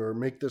song or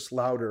make this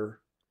louder,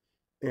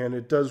 and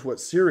it does what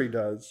Siri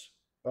does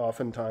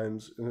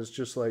oftentimes, and it's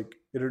just like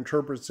it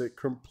interprets it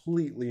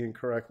completely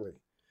incorrectly.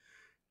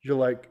 You're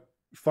like,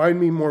 find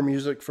me more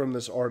music from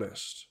this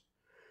artist.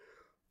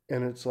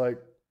 And it's like,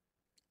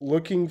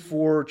 looking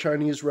for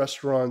Chinese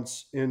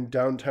restaurants in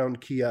downtown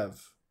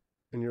Kiev.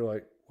 And you're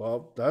like,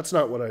 well, that's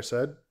not what I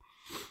said.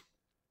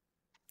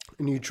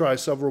 And you try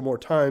several more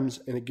times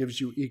and it gives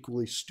you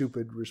equally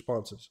stupid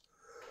responses.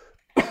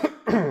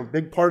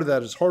 Big part of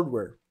that is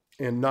hardware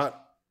and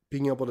not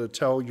being able to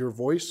tell your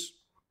voice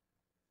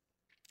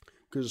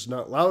because it's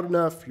not loud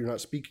enough, you're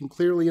not speaking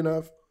clearly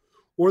enough,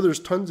 or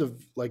there's tons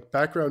of like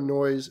background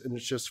noise and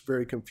it's just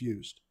very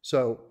confused.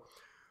 So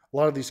a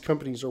lot of these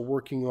companies are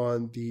working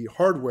on the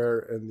hardware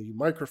and the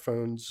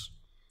microphones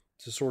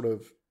to sort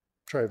of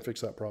try and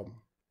fix that problem.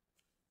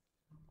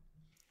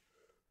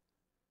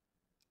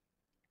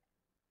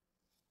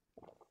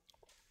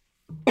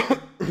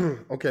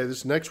 Okay,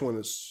 this next one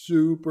is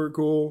super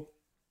cool.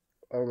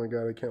 Oh my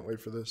God, I can't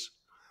wait for this.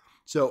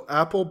 So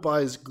Apple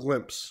buys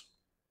Glimpse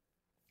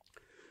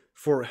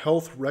for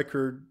health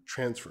record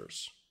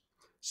transfers.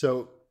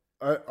 So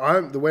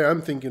I'm the way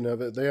I'm thinking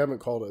of it, they haven't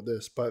called it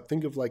this, but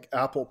think of like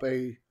Apple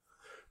Pay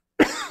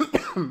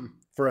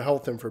for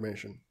health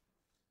information.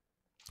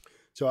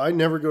 So I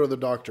never go to the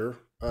doctor,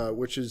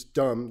 which is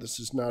dumb. This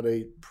is not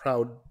a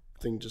proud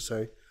thing to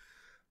say.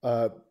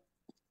 Uh,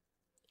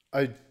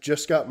 I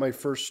just got my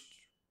first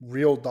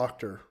real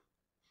doctor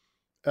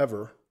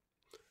ever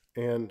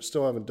and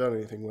still haven't done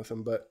anything with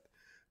him, but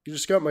I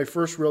just got my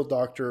first real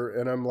doctor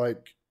and I'm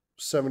like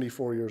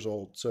 74 years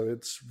old. So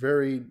it's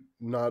very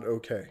not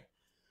okay.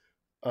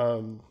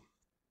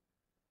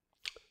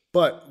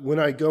 But when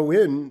I go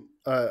in,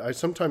 I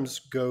sometimes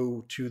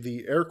go to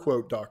the air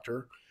quote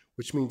doctor,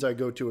 which means I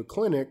go to a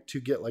clinic to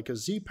get like a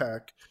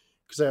Z-Pack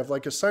because I have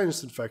like a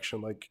sinus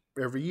infection like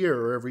every year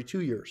or every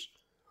 2 years.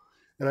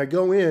 And I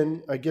go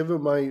in, I give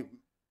them my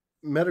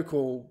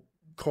medical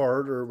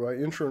card or my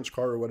insurance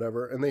card or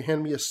whatever, and they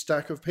hand me a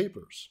stack of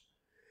papers.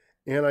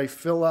 And I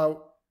fill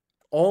out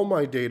all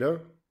my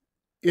data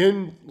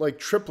in like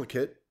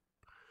triplicate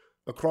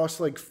across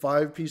like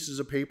 5 pieces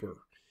of paper.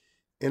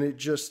 And it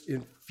just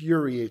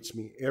infuriates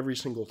me every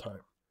single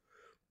time.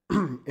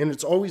 And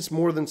it's always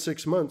more than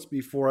 6 months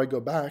before I go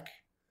back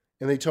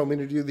and they tell me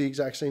to do the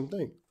exact same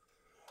thing.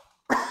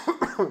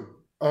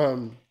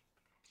 And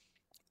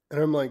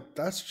I'm like,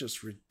 that's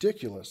just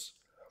ridiculous.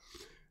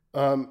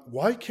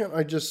 Why can't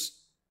I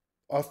just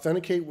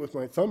authenticate with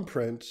my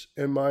thumbprint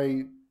and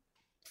my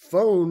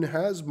phone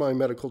has my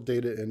medical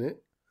data in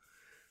it?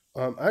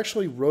 I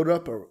actually wrote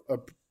up a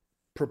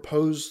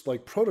proposed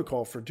like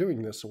protocol for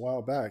doing this a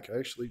while back. I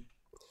actually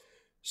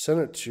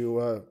sent it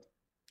to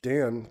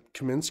Dan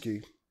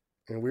Kaminsky,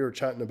 and we were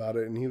chatting about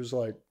it, and he was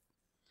like,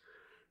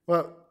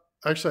 well,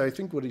 actually, I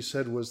think what he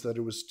said was that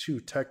it was too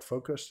tech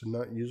focused and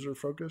not user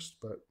focused,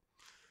 but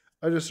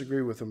I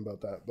disagree with him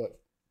about that.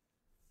 But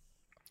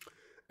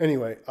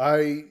anyway,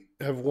 I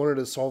have wanted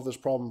to solve this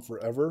problem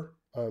forever.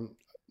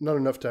 Not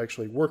enough to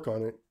actually work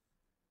on it,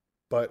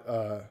 but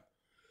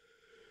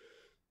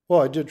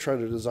well, I did try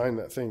to design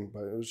that thing,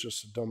 but it was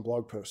just a dumb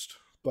blog post.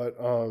 But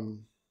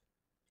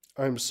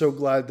I'm so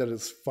glad that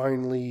it's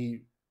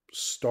finally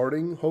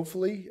starting,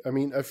 hopefully. I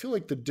mean, I feel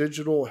like the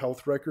digital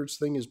health records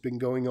thing has been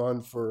going on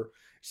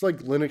it's like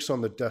Linux on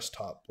the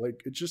desktop.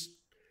 Like it just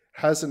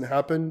hasn't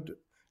happened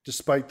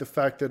despite the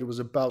fact that it was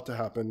about to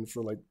happen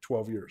for like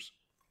 12 years.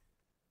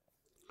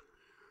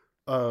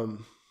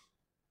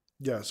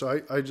 Yeah,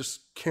 so I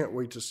just can't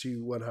wait to see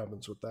what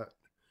happens with that.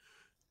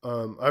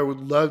 I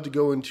would love to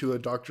go into a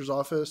doctor's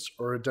office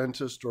or a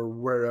dentist or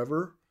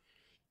wherever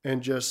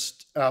and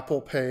just Apple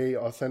Pay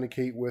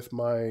authenticate with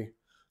my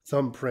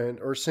thumbprint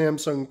or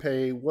Samsung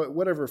Pay,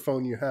 whatever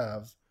phone you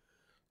have.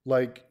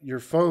 Like your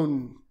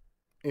phone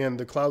and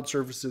the cloud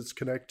services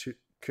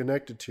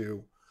connected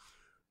to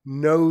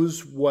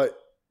knows what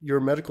your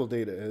medical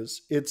data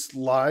is. It's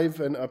live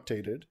and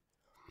updated.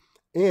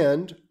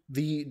 And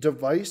the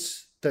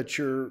device that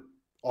you're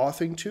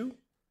authing to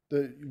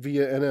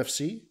via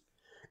NFC,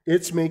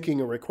 it's making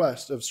a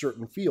request of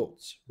certain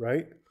fields,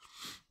 right?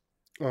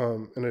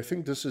 And I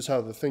think this is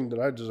how the thing that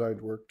I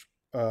designed worked.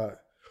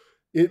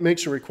 It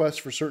makes a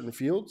request for certain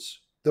fields.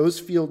 Those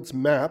fields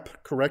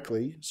map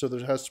correctly. So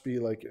there has to be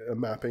like a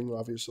mapping,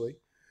 obviously,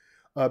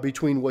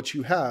 between what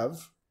you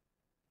have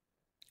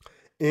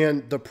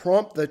and the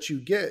prompt that you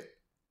get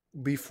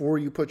before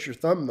you put your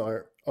thumb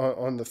there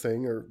on the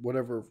thing or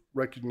whatever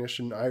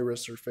recognition,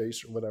 iris or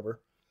face or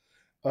whatever.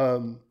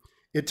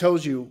 It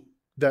tells you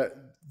that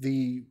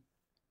the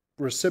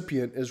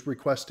recipient is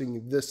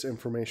requesting this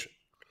information.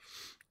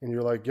 And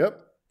you're like,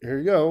 yep, here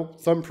you go.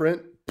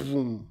 Thumbprint,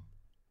 boom,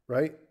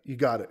 right? You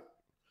got it.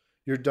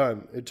 You're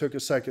done. It took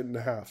 1.5 seconds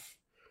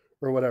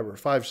or whatever,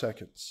 5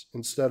 seconds,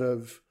 instead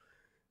of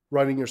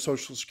writing your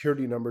social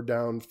security number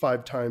down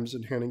 5 times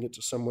and handing it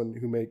to someone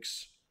who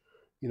makes,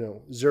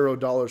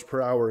 $0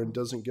 per hour and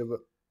doesn't give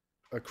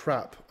a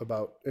crap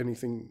about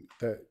anything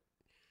that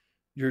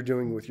you're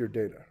doing with your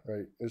data,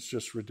 right? It's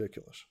just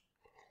ridiculous.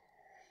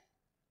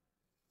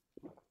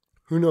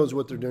 Who knows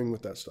what they're doing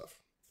with that stuff,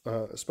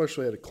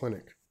 especially at a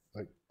clinic.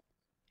 Like,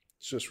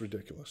 it's just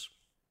ridiculous.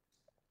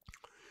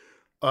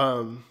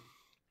 All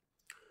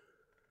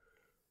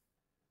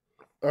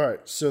right,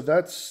 so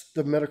that's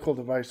the medical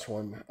device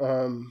one.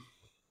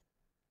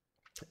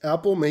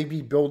 Apple may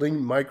be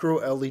building micro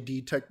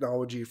LED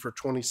technology for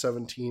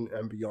 2017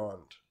 and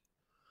beyond.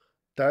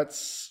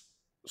 That's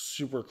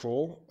super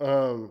cool,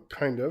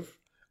 kind of.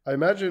 I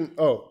imagine,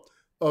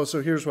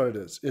 so here's what it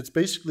is. It's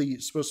basically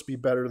supposed to be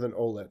better than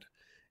OLED.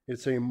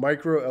 It's a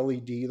micro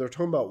LED. They're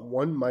talking about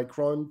 1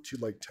 micron to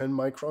like 10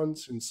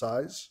 microns in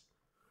size.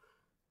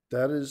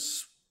 That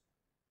is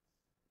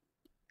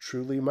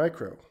truly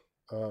micro.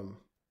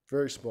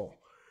 Very small.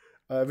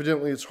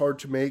 Evidently, it's hard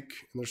to make,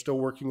 and they're still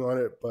working on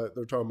it, but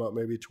they're talking about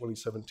maybe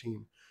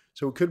 2017.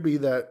 So it could be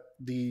that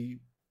the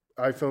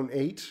iPhone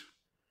 8,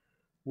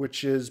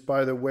 which is,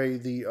 by the way,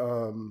 the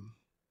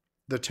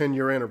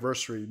 10-year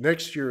anniversary,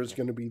 next year is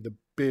going to be the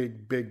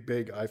big, big,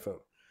 big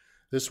iPhone.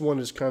 This one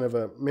is kind of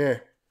a meh,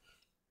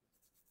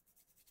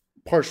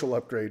 partial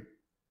upgrade.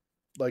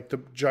 Like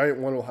the giant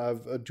one will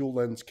have a dual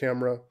lens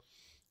camera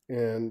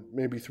and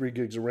maybe 3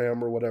 gigs of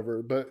RAM or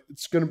whatever, but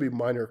it's going to be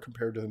minor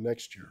compared to the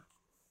next year.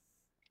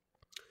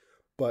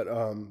 But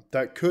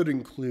that could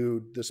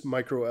include this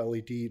micro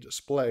LED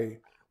display,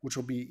 which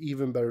will be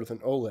even better than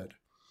OLED.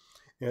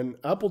 And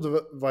Apple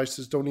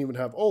devices don't even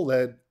have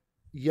OLED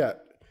yet.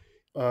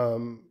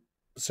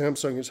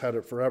 Samsung has had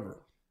it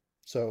forever.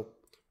 So,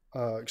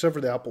 except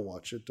for the Apple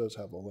Watch, it does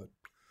have OLED.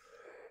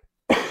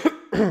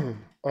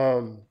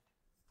 All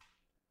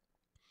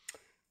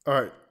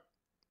right.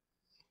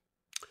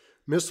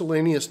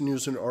 Miscellaneous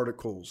news and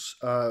articles.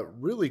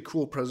 Really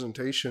cool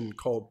presentation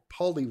called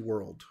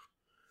Polyworld,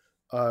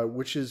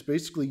 which is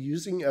basically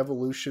using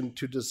evolution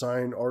to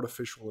design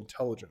artificial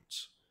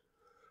intelligence.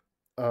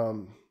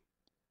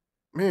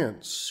 Man,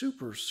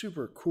 super,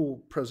 super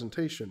cool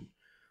presentation.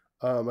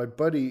 My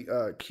buddy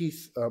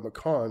Keith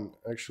McCon,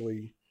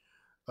 actually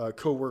a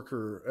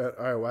co-worker at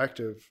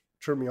IOActive,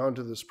 turned me on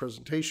to this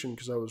presentation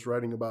because I was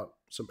writing about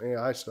some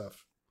AI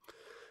stuff.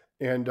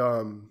 And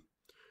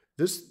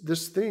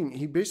this thing,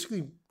 he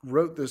basically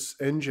wrote this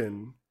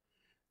engine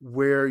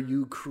where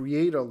you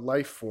create a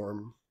life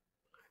form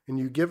and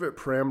you give it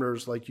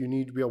parameters like you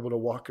need to be able to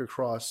walk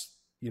across,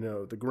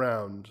 the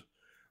ground.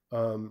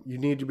 You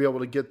need to be able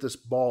to get this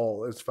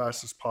ball as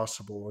fast as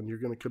possible, and you're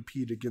going to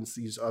compete against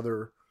these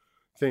other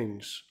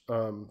things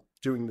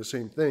doing the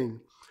same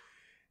thing.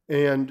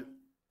 And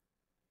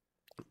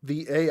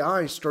the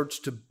AI starts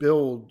to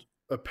build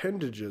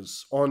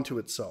appendages onto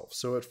itself.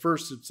 So at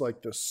first it's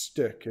like this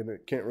stick and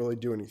it can't really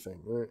do anything,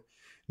 right?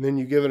 And then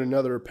you give it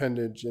another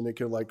appendage and it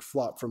can like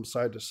flop from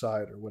side to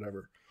side or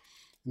whatever.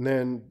 And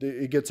then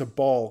it gets a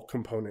ball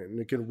component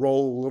and it can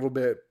roll a little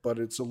bit, but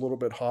it's a little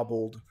bit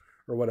hobbled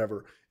or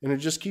whatever. And it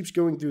just keeps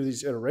going through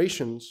these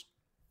iterations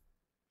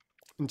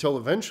until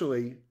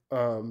eventually,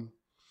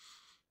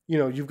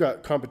 you've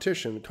got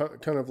competition,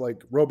 kind of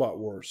like Robot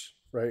Wars,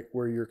 right?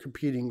 Where you're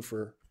competing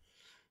for,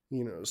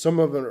 some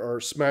of them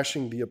are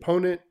smashing the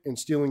opponent and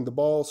stealing the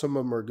ball. Some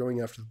of them are going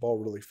after the ball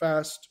really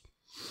fast.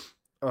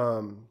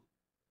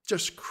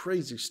 Just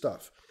crazy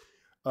stuff.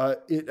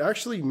 It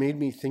actually made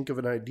me think of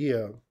an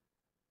idea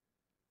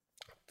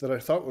that I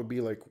thought would be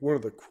like one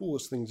of the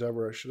coolest things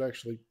ever. I should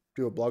actually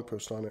do a blog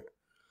post on it.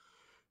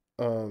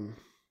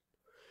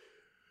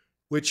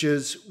 Which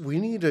is, we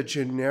need a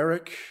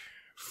generic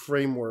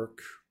framework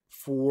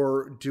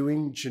for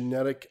doing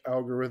genetic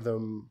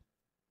algorithm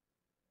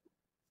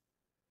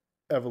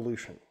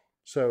evolution.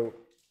 So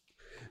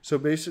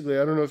basically,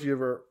 I don't know if you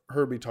ever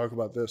heard me talk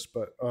about this,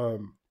 but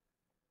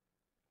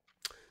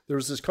there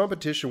was this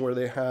competition where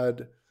they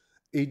had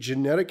a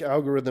genetic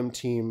algorithm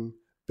team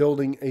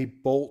building a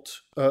boat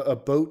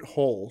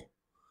hull,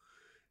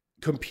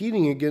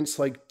 competing against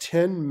like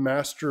 10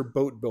 master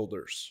boat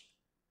builders,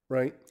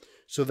 right?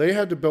 So they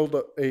had to build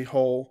a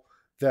hull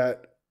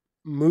that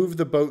move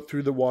the boat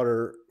through the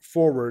water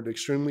forward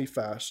extremely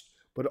fast,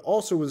 but it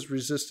also was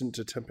resistant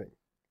to tipping.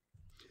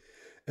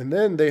 And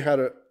then they had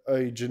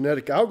a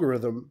genetic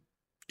algorithm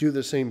do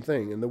the same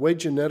thing. And the way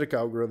genetic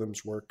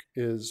algorithms work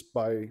is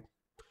by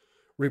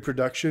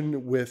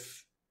reproduction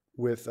with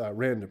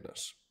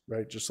randomness,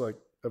 right? Just like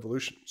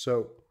evolution.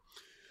 So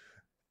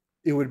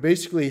it would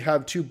basically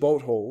have two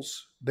boat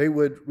holes. They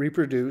would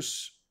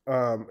reproduce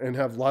and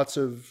have lots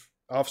of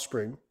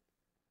offspring.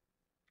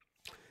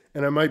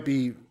 And I might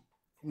be,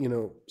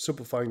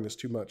 simplifying this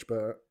too much,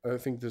 but I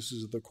think this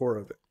is the core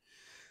of it.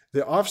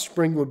 The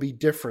offspring would be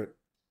different,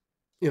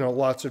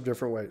 lots of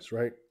different ways,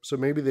 right? So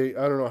maybe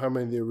I don't know how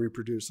many they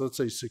reproduce. Let's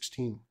say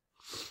 16.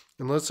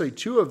 And let's say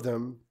two of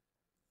them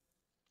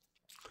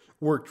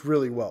worked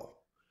really well,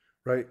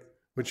 right?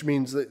 Which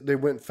means that they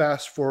went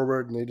fast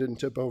forward and they didn't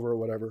tip over or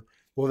whatever.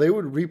 Well, they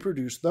would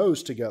reproduce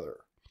those together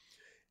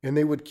and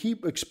they would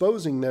keep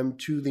exposing them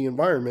to the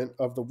environment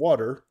of the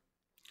water.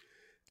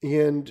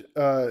 And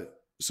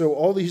so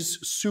all these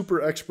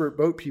super expert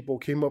boat people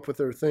came up with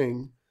their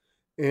thing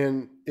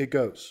and it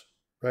goes,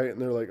 right? And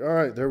they're like, all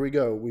right, there we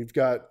go. We've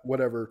got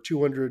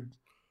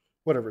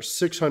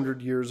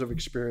 600 years of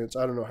experience.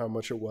 I don't know how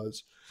much it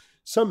was.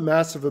 Some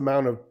massive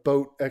amount of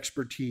boat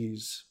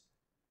expertise,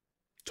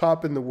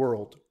 top in the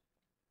world,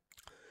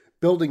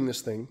 building this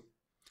thing,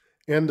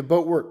 and the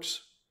boat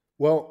works.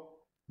 Well,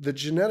 the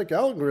genetic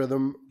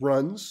algorithm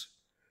runs,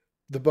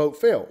 the boat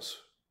fails.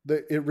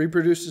 It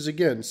reproduces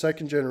again,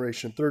 second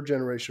generation, third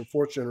generation,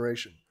 fourth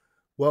generation.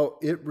 Well,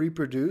 it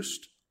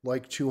reproduced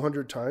like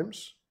 200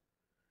 times.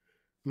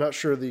 Not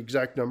sure the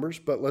exact numbers,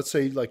 but let's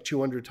say like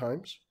 200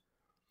 times.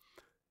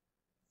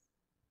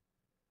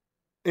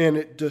 And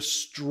it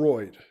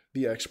destroyed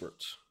the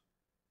experts.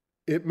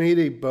 It made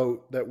a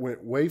boat that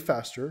went way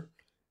faster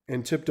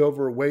and tipped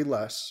over way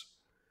less.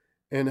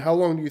 And how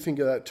long do you think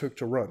that took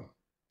to run?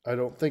 I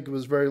don't think it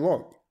was very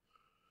long.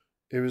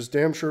 It was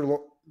damn sure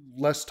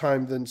less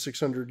time than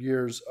 600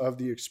 years of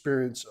the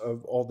experience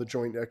of all the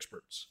joint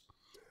experts.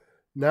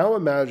 Now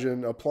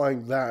imagine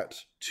applying that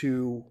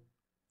to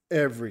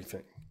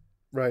everything,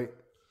 right?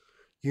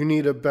 You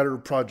need a better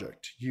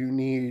project. You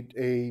need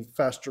a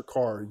faster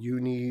car.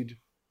 You need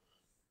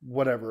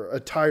whatever, a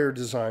tire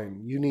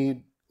design. You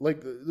need,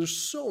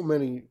 there's so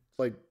many,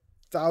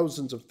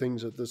 thousands of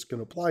things that this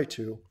can apply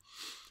to,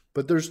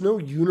 but there's no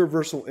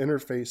universal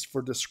interface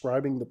for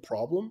describing the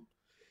problem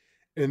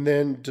and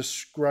then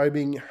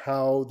describing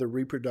how the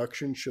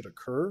reproduction should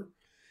occur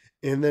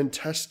and then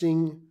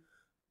testing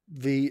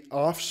the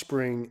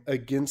offspring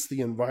against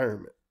the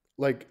environment.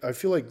 I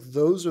feel like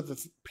those are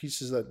the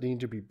pieces that need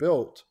to be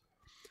built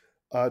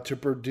to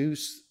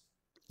produce,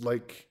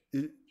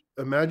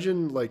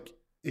 imagine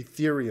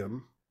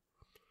Ethereum,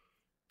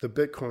 the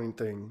Bitcoin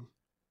thing,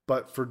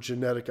 but for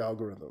genetic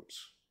algorithms.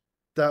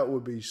 That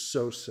would be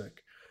so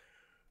sick.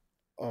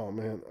 Oh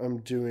man, I'm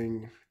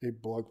doing a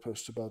blog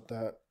post about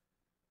that.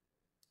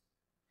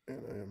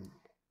 And I am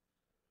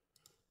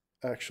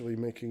actually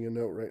making a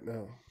note right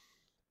now.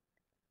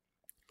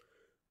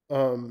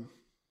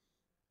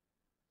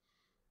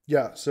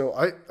 Yeah, so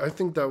I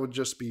think that would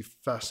just be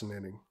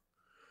fascinating.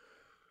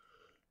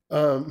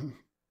 My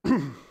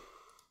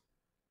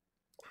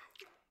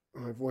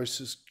voice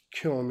is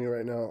killing me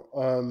right now.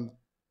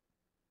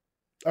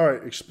 All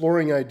right,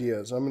 exploring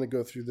ideas. I'm going to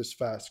go through this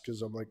fast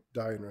because I'm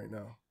dying right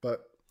now.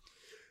 But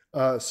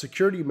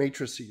security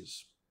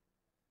matrices.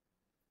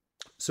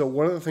 So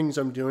one of the things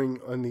I'm doing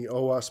on the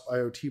OWASP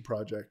IoT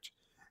project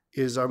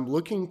is I'm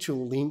looking to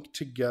link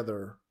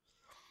together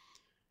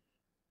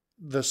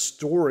the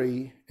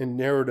story and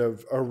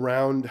narrative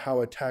around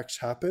how attacks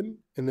happen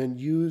and then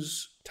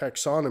use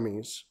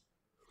taxonomies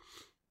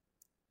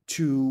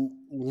to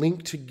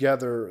link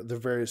together the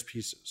various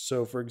pieces.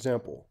 So for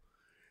example,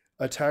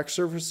 attack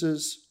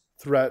surfaces,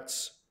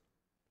 threats,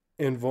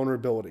 and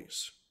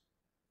vulnerabilities,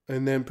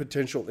 and then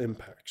potential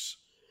impacts.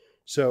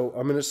 So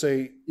I'm going to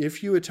say,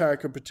 if you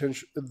attack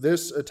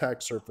this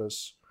attack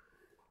surface,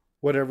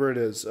 whatever it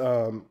is,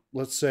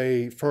 let's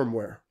say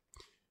firmware,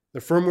 the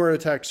firmware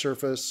attack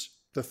surface,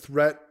 the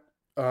threat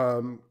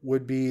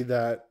would be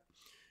that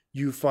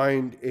you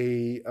find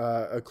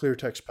a clear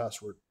text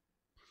password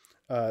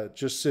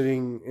just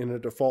sitting in a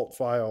default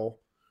file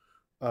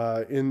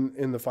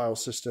in the file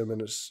system,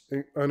 and it's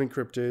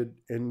unencrypted,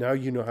 and now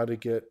you know how to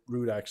get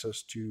root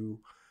access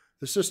to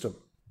the system.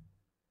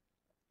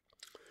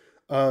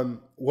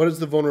 What is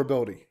the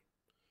vulnerability?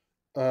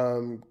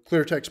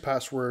 Clear text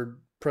password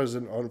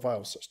present on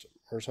file system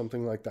or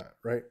something like that,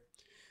 right?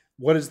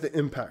 What is the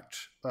impact?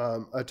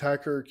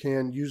 Attacker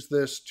can use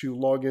this to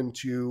log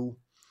into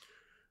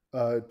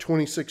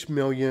 26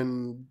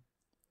 million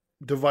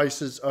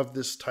devices of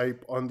this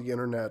type on the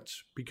internet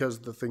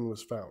because the thing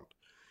was found.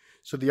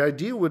 So the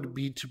idea would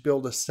be to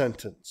build a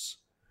sentence.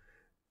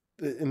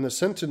 And the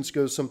sentence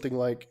goes something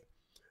like,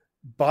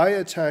 by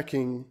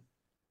attacking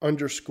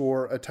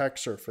 _ attack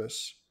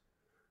surface,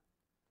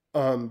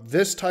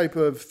 this type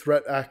of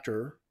threat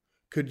actor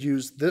could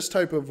use this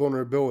type of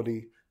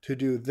vulnerability to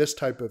do this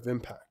type of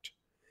impact.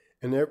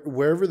 And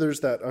wherever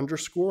there's that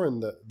underscore in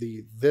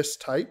the this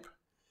type,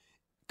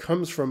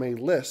 comes from a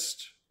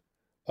list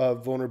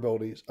of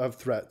vulnerabilities, of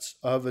threats,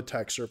 of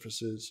attack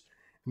surfaces,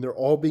 and they're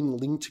all being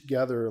linked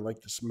together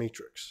like this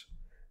matrix.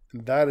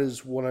 And that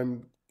is what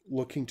I'm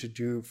looking to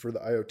do for the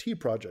IoT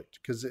project,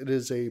 because it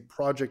is a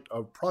project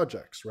of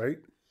projects, right?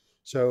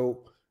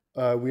 So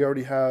we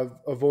already have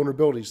a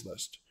vulnerabilities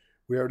list.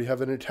 We already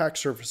have an attack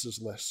surfaces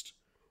list.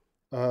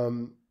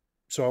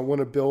 So I want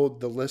to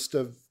build the list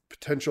of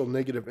potential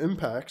negative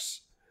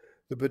impacts,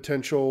 the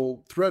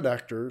potential threat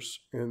actors,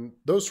 and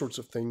those sorts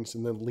of things,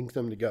 and then link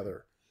them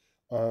together.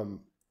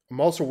 I'm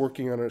also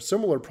working on a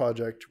similar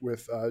project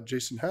with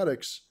Jason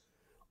Haddix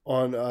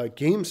on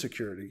game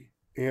security,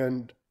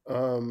 and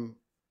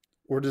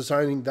we're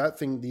designing that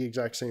thing the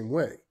exact same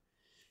way,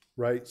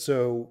 right?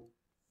 So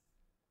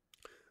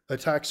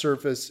attack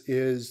surface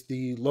is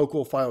the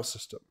local file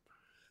system.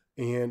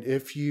 And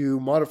if you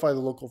modify the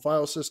local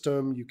file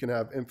system, you can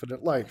have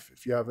infinite life.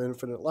 If you have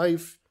infinite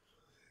life,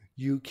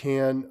 you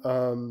can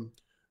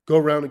go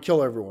around and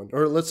kill everyone.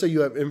 Or let's say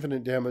you have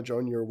infinite damage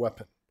on your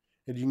weapon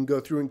and you can go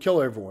through and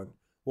kill everyone.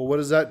 Well, what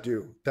does that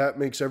do? That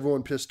makes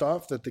everyone pissed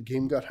off that the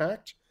game got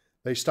hacked.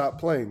 They stop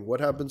playing. What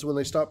happens when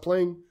they stop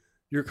playing?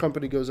 Your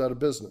company goes out of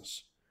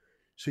business.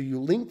 So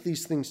you link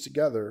these things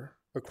together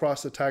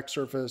across attack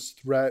surface,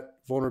 threat,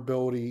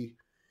 vulnerability,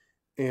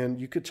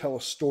 and you could tell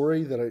a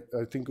story that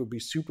I think would be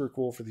super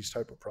cool for these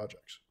type of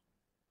projects.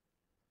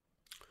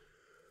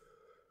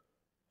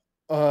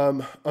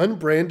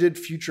 Unbranded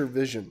future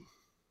vision.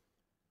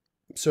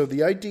 So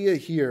the idea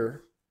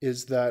here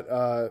is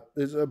that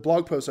there's a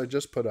blog post I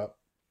just put up.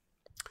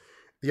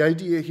 The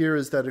idea here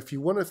is that if you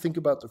want to think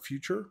about the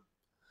future,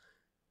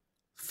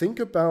 think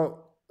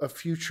about a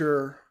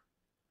future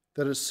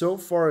that is so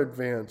far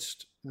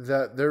advanced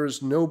that there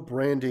is no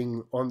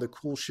branding on the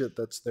cool shit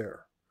that's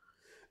there.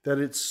 That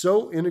it's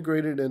so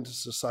integrated into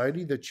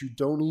society that you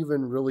don't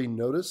even really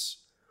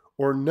notice,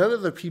 or none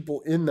of the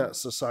people in that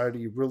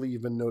society really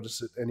even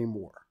notice it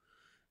anymore.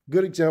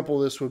 Good example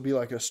of this would be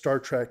like a Star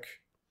Trek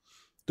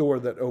door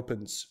that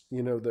opens,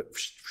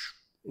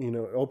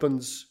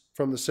 opens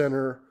from the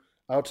center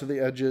out to the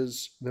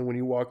edges. And then when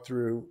you walk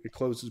through, it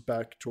closes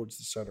back towards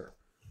the center,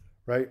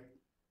 right?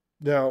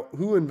 Now,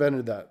 who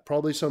invented that?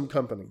 Probably some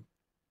company.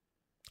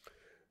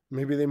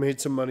 Maybe they made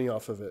some money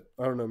off of it.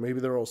 I don't know. Maybe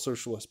they're all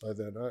socialists by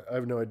then. I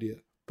have no idea.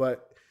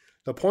 But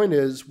the point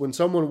is, when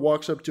someone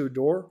walks up to a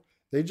door,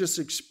 they just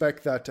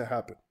expect that to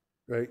happen,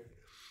 right?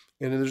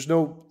 And there's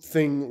no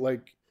thing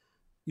like,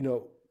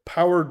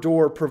 power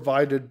door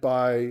provided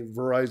by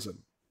Verizon.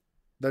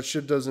 That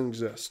shit doesn't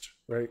exist,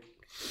 right?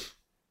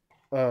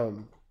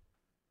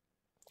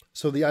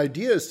 So the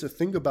idea is to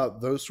think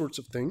about those sorts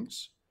of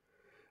things.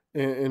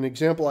 An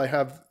example I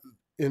have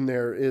in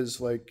there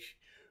is like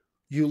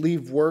you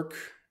leave work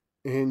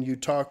and you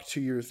talk to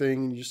your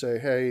thing and you say,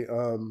 hey,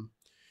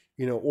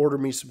 order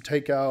me some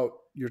takeout.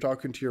 You're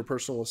talking to your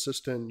personal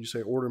assistant. You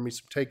say, order me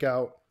some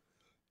takeout.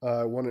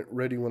 I want it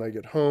ready when I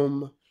get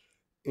home.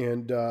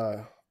 And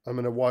I'm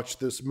going to watch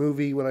this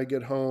movie when I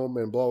get home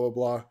and blah, blah,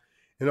 blah.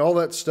 And all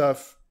that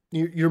stuff.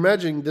 You're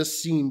imagining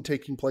this scene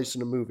taking place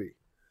in a movie.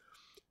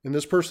 And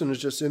this person is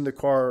just in the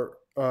car,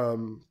 a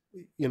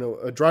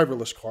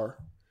driverless car.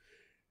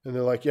 And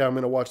they're like, yeah, I'm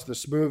going to watch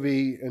this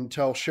movie and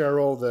tell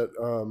Cheryl that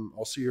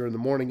I'll see her in the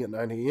morning at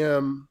 9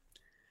 a.m.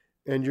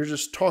 And you're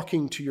just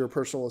talking to your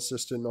personal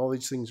assistant. And all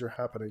these things are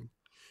happening.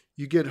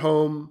 You get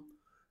home.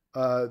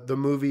 The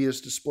movie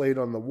is displayed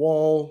on the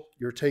wall.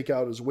 Your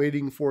takeout is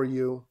waiting for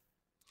you.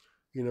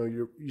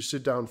 You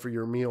sit down for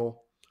your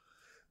meal.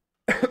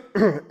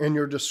 And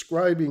you're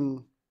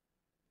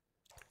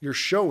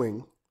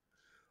showing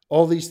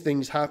all these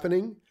things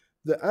happening.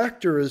 The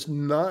actor is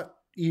not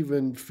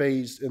even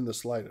phased in the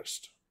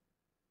slightest.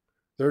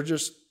 They're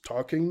just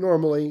talking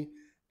normally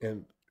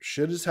and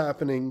shit is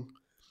happening.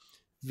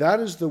 That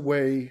is the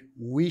way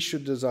we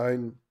should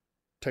design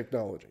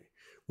technology.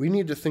 We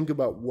need to think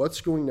about what's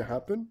going to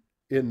happen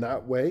in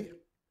that way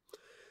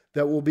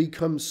that will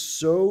become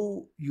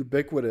so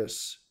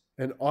ubiquitous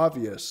and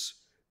obvious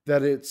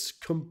that it's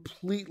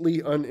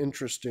completely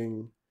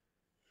uninteresting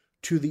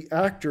to the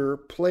actor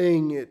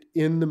playing it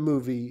in the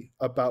movie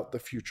about the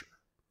future,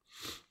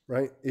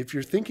 right? If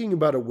you're thinking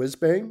about a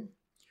whiz-bang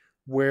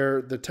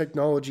where the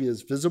technology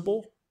is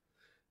visible,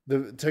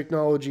 the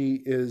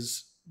technology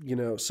is,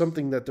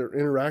 something that they're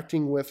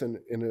interacting with in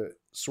a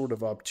sort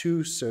of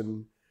obtuse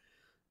and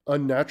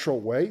unnatural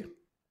way,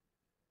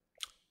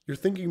 you're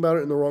thinking about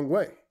it in the wrong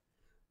way.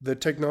 The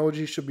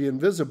technology should be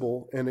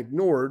invisible and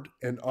ignored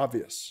and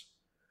obvious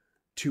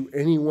to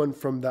anyone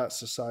from that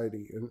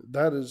society. And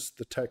that is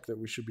the tech that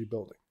we should be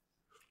building.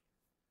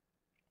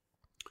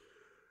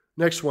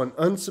 Next one,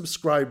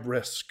 unsubscribe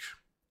risk.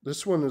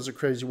 This one is a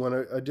crazy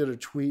one. I did a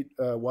tweet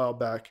a while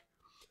back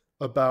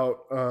about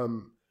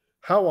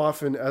how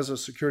often as a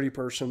security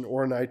person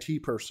or an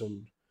IT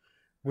person,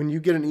 when you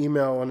get an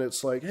email and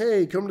it's like,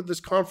 hey, come to this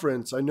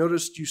conference. I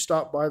noticed you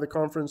stopped by the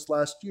conference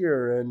last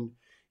year and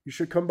you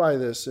should come by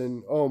this.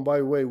 And oh, and by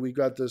the way, we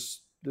got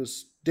this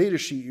data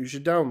sheet you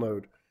should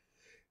download.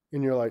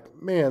 And you're like,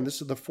 man,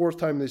 this is the fourth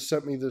time they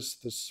sent me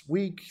this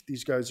week.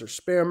 These guys are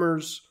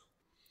spammers.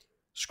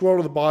 scroll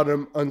to the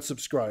bottom,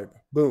 unsubscribe.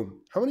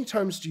 Boom. How many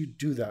times do you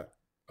do that?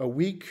 A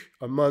week,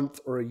 a month,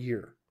 or a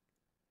year?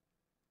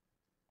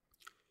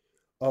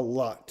 A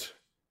lot.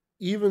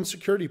 Even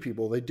security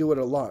people, they do it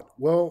a lot.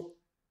 Well,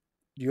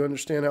 do you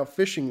understand how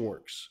phishing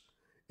works?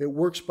 It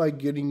works by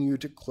getting you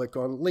to click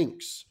on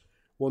links.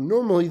 Well,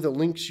 normally the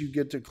links you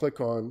get to click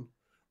on,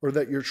 or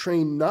that you're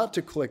trained not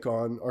to click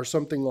on, are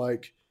something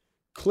like,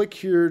 click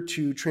here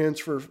to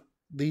transfer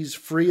these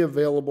free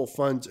available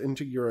funds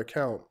into your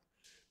account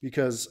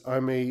because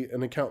I'm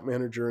an account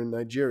manager in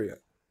Nigeria.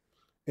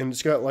 And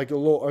it's got like a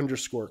little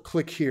underscore,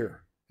 click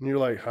here. And you're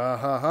like, ha,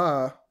 ha,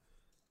 ha.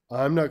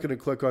 I'm not going to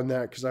click on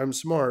that because I'm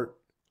smart.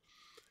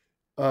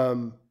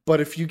 But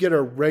if you get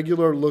a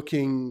regular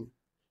looking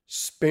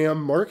spam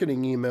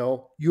marketing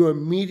email, you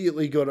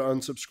immediately go to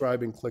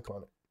unsubscribe and click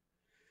on it.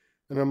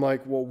 And I'm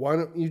like, well, why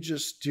don't you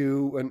just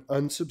do an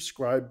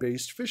unsubscribe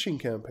based phishing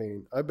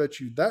campaign? I bet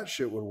you that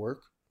shit would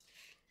work.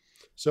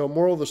 So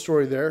moral of the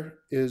story there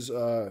is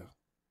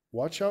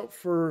watch out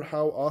for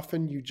how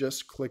often you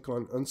just click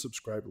on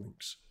unsubscribe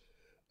links.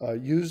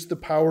 Use the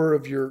power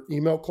of your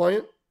email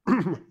client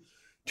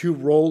to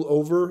roll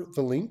over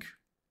the link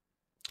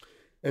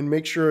and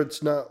make sure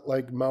it's not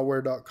like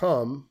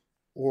malware.com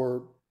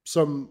or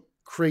some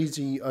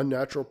crazy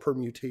unnatural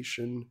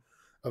permutation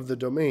of the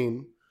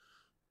domain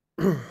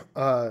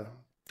that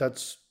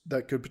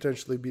could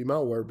potentially be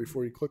malware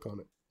before you click on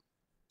it.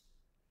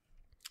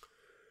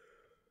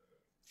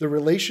 The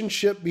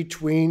relationship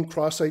between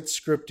cross-site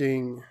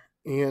scripting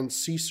and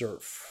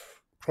CSRF,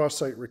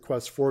 cross-site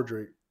request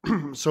forgery.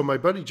 So my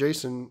buddy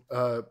Jason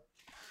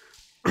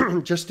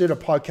just did a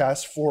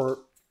podcast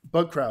for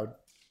BugCrowd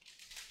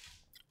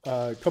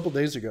a couple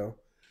days ago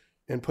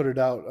and put it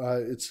out.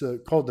 It's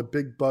called the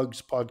Big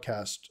Bugs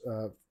Podcast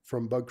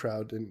from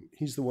BugCrowd, and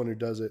he's the one who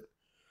does it.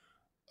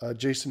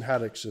 Jason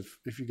Haddix,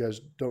 if you guys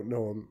don't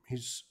know him,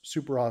 he's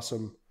super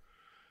awesome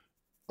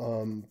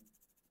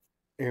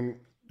and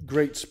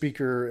great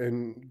speaker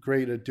and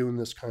great at doing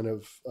this kind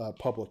of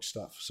public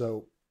stuff.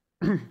 So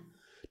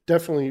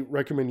definitely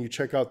recommend you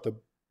check out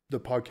the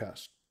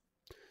podcast.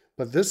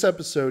 But this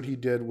episode he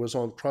did was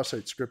on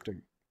cross-site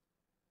scripting,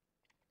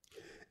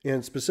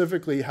 and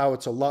specifically how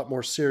it's a lot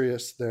more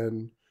serious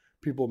than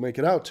people make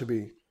it out to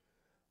be,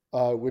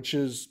 which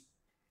is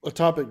a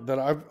topic that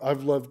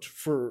I've loved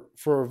for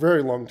a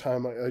very long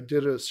time. I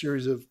did a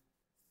series of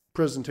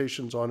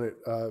presentations on it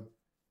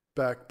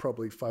back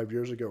probably 5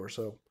 years ago or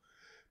so.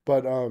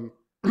 But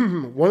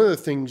one of the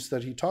things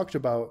that he talked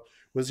about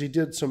was he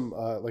did some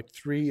like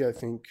 3, I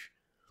think,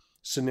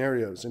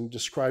 scenarios and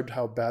described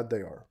how bad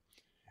they are.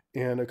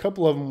 And a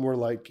couple of them were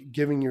like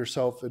giving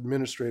yourself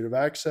administrative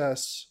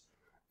access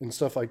and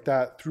stuff like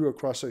that through a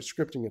cross-site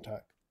scripting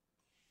attack.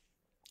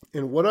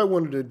 And what I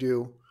wanted to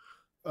do,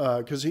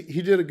 because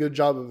he did a good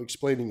job of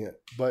explaining it,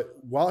 but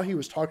while he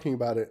was talking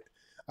about it,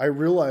 I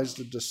realized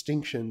a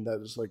distinction that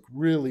is like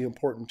really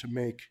important to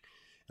make.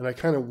 And I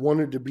kind of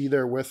wanted to be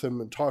there with him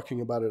and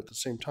talking about it at the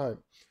same time.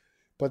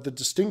 But the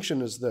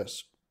distinction is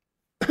this,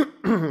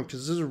 because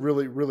this is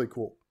really, really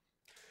cool.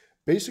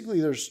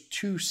 Basically, there's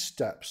 2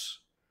 steps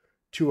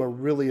to a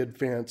really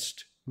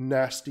advanced,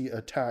 nasty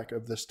attack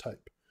of this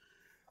type.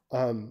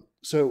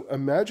 So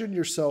imagine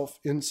yourself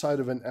inside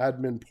of an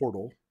admin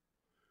portal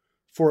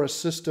for a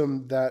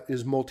system that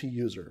is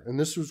multi-user. And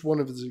this was one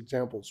of his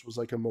examples, was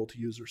like a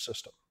multi-user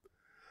system.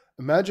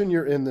 Imagine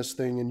you're in this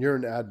thing and you're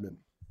an admin,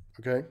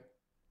 okay?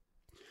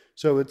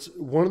 So it's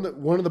one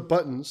of the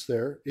buttons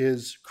there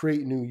is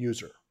create new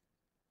user.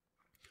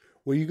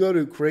 Well, you go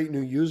to create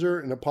new user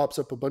and it pops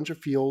up a bunch of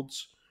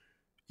fields.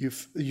 You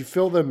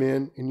fill them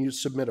in and you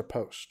submit a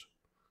post.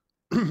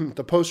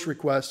 The post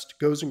request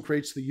goes and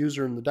creates the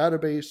user in the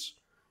database,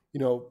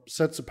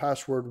 sets a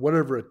password,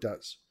 whatever it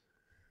does.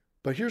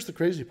 But here's the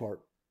crazy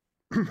part.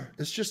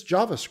 It's just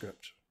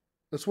JavaScript.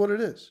 That's what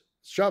it is.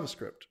 It's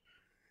JavaScript.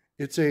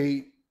 It's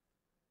a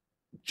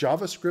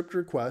JavaScript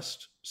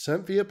request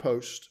sent via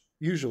post,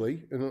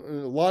 usually in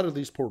a lot of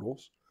these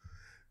portals,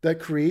 that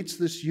creates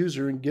this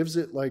user and gives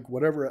it like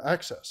whatever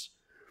access.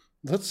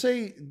 Let's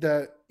say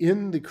that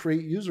in the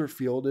create user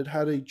field, it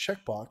had a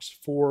checkbox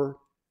for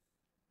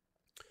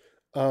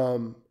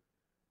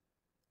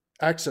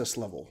access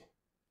level.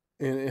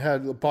 And it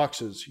had the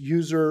boxes,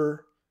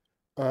 user,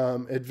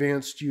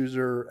 advanced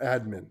user,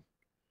 admin.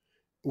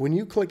 When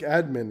you click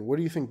admin, what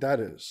do you think that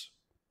is?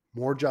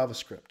 More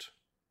JavaScript,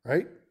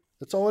 right?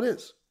 That's all it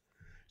is.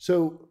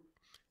 So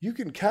you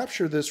can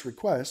capture this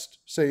request,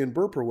 say in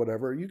Burp or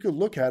whatever. You could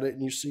look at it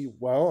and you see,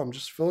 well, I'm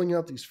just filling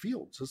out these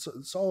fields.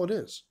 That's all it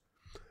is.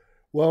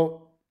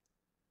 Well,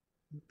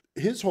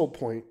 his whole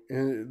point,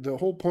 and the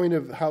whole point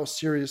of how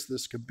serious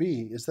this could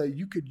be, is that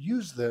you could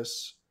use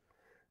this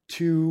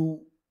to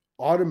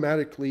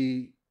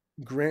automatically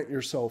grant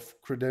yourself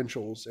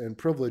credentials and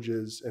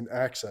privileges and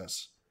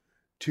access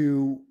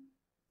to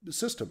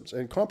systems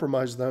and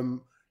compromise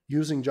them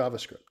using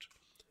JavaScript.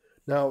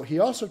 Now, he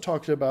also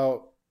talked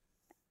about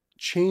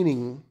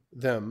chaining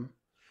them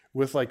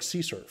with like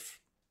CSRF.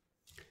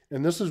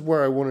 And this is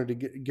where I wanted to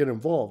get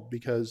involved,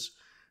 because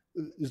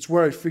it's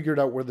where I figured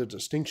out where the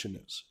distinction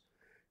is.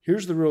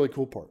 Here's the really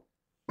cool part.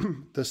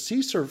 The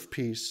CSRF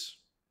piece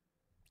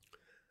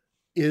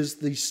is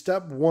the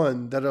step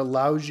one that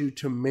allows you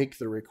to make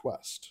the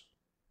request.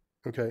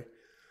 Okay.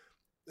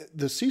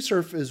 The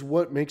CSRF is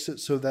what makes it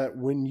so that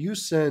when you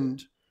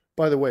send,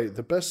 by the way,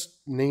 the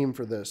best name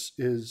for this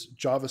is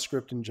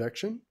JavaScript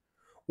injection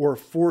or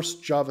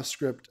forced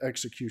JavaScript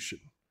execution.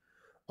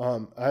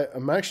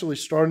 I'm actually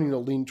starting to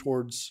lean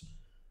towards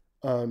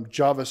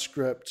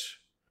JavaScript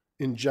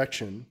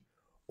injection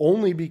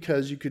only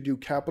because you could do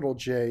capital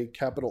J,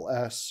 capital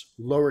S,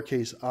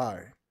 lowercase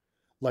I,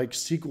 like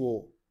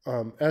SQL,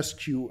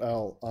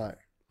 SQLI.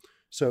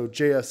 So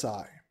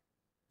JSI.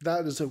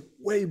 That is a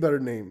way better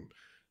name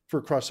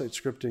for cross-site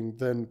scripting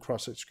than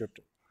cross-site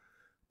scripting.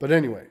 But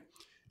anyway,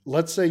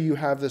 let's say you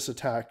have this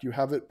attack, you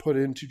have it put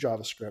into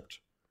JavaScript,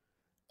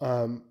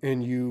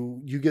 and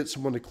you get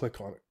someone to click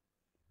on it.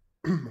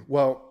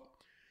 Well,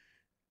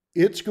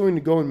 it's going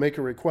to go and make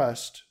a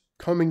request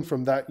coming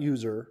from that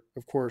user.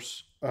 Of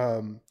course,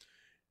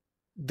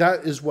 that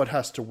is what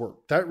has to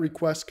work. That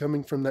request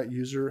coming from that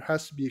user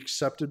has to be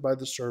accepted by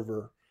the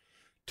server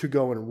to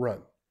go and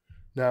run.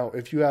 Now,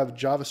 if you have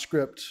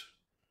JavaScript,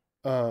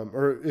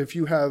 or if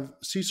you have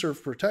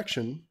CSRF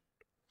protection,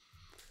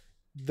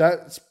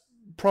 that's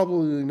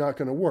probably not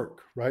going to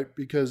work, right?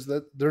 Because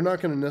they're not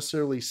going to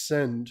necessarily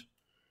send,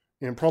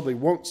 and probably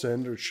won't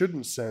send or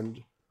shouldn't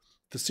send,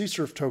 the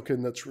CSRF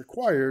token that's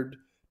required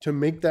to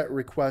make that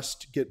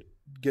request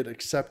get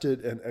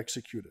accepted and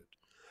executed.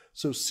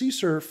 So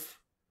CSRF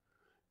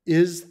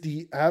is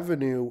the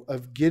avenue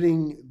of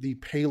getting the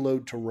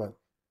payload to run.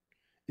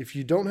 If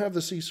you don't have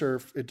the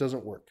CSRF, it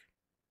doesn't work,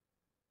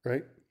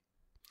 right?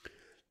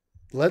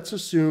 Let's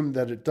assume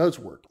that it does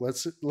work.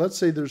 Let's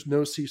say there's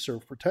no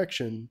CSRF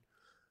protection,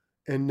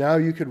 and now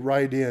you could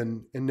write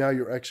in, and now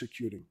you're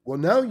executing. Well,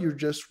 now you're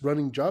just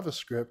running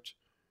JavaScript,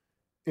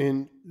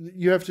 and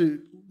you have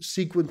to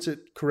sequence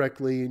it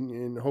correctly,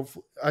 and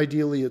hopefully,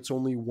 ideally, it's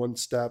only one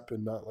step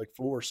and not like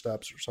 4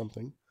 steps or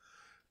something.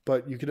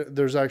 But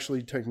there's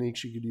actually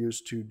techniques you could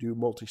use to do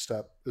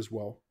multi-step as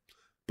well.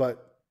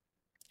 But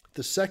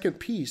the second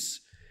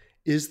piece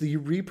is the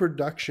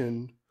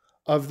reproduction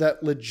of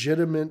that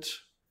legitimate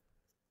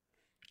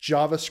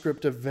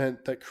JavaScript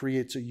event that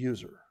creates a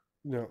user.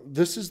 Now,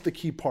 this is the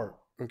key part,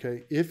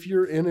 okay? If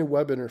you're in a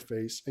web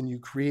interface and you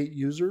create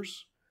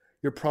users,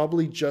 you're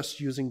probably just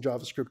using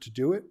JavaScript to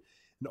do it,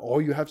 and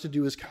all you have to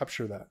do is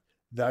capture that.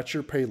 That's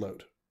your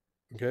payload,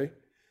 okay?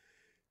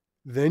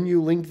 Then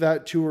you link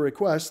that to a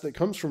request that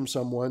comes from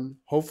someone,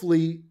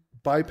 hopefully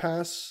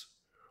bypass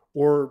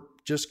or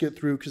just get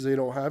through because they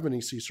don't have any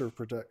CSRF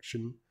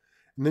protection,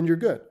 and then you're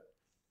good.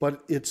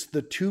 But it's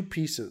the two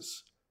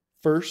pieces.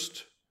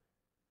 First,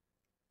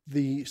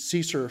 the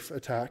CSRF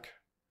attack,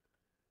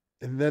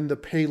 and then the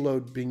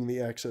payload being the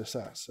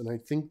XSS. And I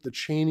think the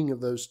chaining of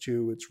those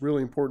two, it's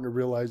really important to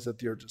realize that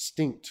they are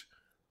distinct.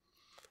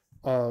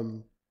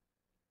 And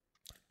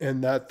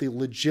that the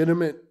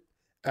legitimate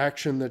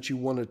action that you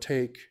want to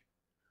take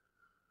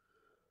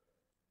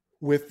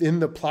within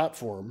the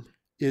platform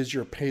is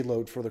your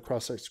payload for the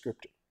cross-site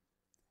scripting,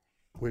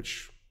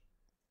 which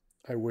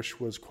I wish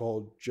was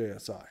called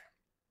JSI.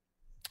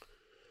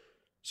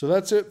 So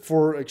that's it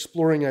for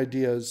exploring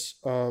ideas.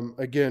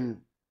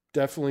 Again,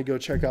 definitely go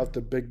check out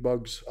the Big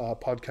Bugs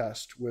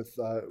podcast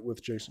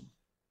with Jason.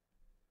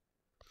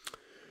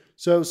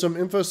 So some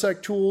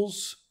InfoSec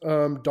tools.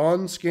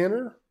 Dawn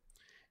Scanner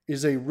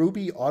is a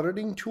Ruby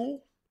auditing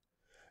tool.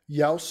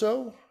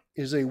 Yauso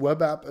is a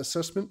web app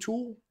assessment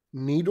tool.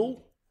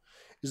 Needle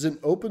is an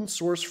open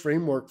source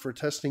framework for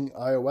testing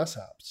iOS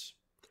apps.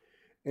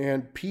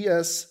 And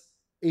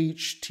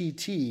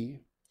PSHTT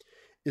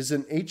is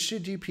an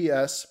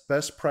HTTPS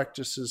best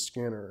practices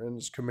scanner, and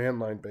it's command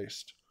line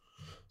based.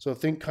 So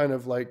think kind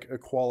of like a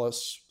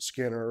Qualys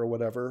scanner or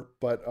whatever,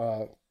 but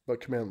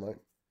command line.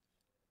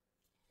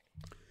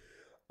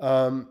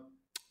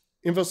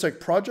 InfoSec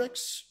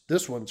projects,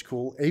 this one's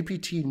cool,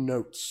 APT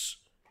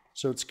Notes.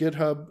 So it's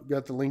GitHub,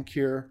 got the link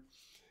here.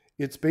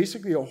 It's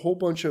basically a whole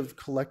bunch of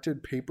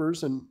collected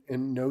papers and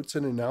notes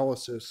and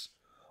analysis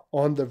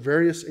on the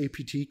various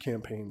APT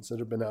campaigns that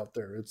have been out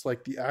there. It's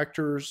like the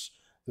actors,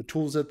 the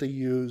tools that they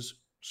use,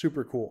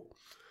 super cool.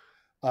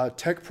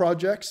 Tech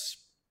projects,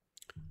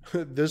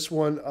 this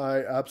one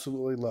I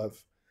absolutely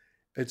love.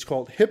 It's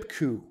called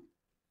HipCoo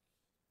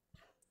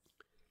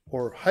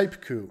or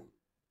HypeCoo.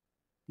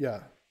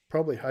 Yeah,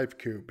 probably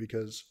HypeCoo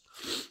because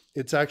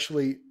it's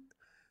actually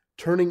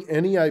turning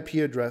any IP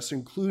address,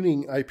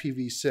 including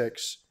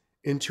IPv6,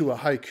 into a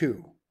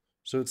haiku.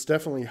 So it's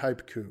definitely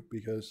HypeCoo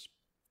because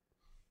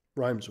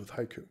rhymes with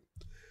haiku.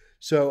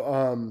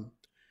 So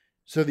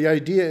the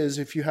idea is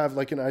if you have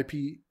like an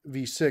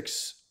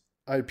IPv6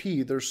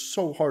 IP, they're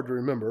so hard to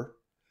remember,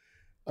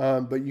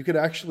 but you could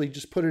actually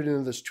just put it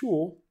into this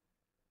tool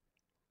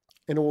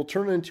and it will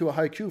turn it into a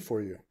haiku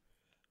for you.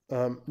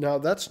 Now,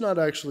 that's not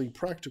actually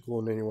practical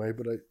in any way,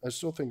 but I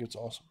still think it's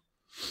awesome.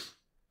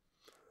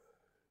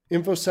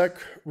 InfoSec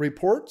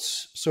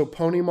reports. So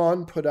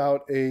Ponymon put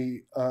out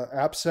a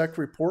AppSec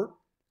report,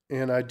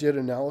 and I did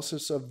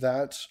analysis of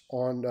that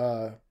on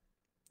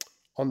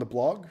on the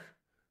blog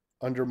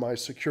under my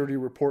security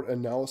report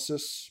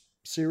analysis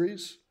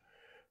series.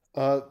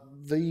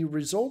 The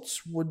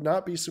results would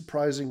not be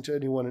surprising to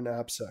anyone in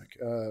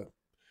AppSec.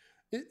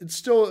 It's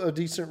still a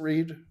decent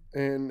read,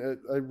 and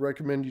I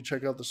recommend you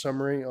check out the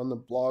summary on the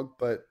blog,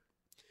 but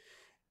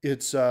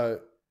it's going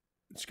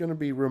to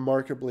be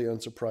remarkably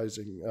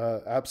unsurprising.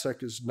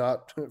 AppSec is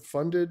not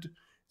funded.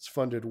 It's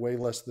funded way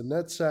less than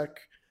NetSec.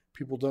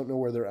 People don't know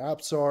where their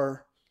apps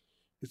are.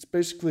 It's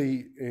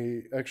basically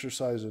a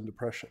exercise in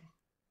depression.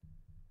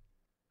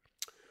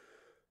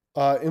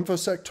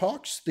 InfoSec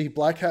Talks, the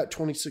Black Hat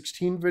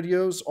 2016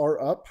 videos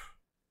are up.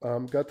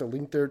 Got the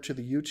link there to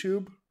the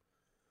YouTube.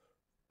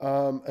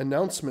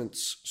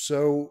 Announcements.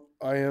 So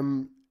I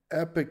am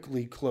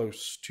epically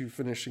close to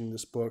finishing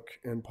this book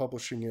and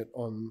publishing it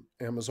on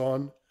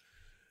Amazon.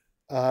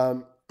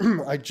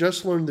 I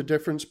just learned the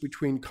difference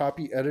between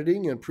copy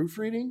editing and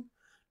proofreading.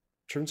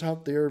 Turns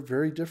out they're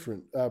very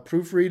different.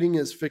 Proofreading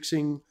is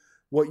fixing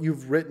what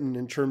you've written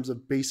in terms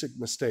of basic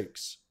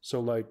mistakes. So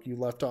like you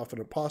left off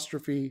an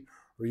apostrophe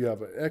or you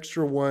have an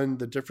extra one,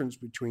 the difference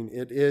between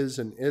it is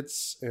and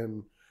it's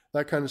and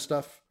that kind of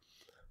stuff.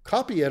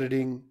 Copy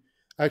editing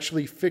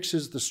actually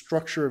fixes the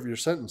structure of your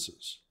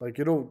sentences. Like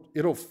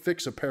it'll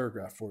fix a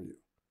paragraph for you.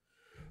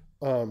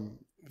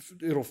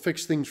 It'll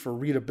fix things for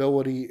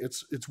readability.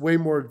 It's way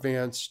more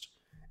advanced,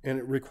 and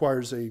it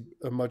requires a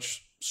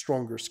much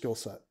stronger skill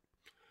set.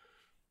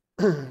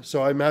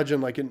 So I imagine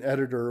like an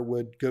editor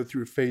would go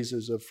through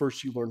phases of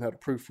first you learn how to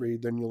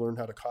proofread, then you learn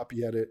how to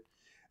copy edit.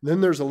 And then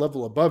there's a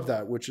level above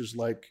that, which is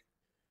like,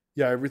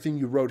 yeah, everything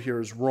you wrote here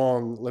is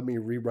wrong. Let me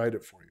rewrite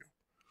it for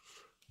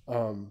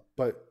you.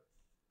 But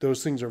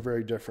those things are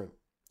very different.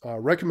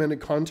 Recommended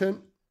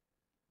content.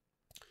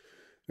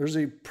 There's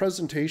a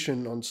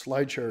presentation on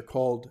SlideShare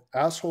called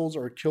Assholes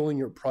Are Killing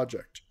Your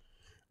Project.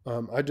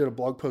 I did a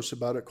blog post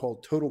about it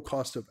called Total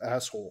Cost of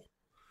Asshole.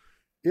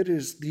 It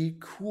is the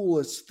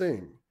coolest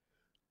thing.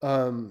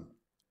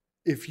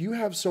 If you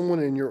have someone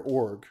in your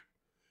org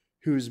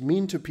who's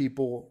mean to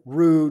people,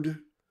 rude,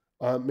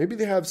 maybe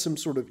they have some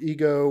sort of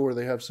ego or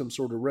they have some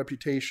sort of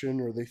reputation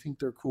or they think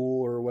they're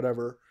cool or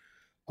whatever.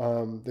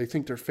 They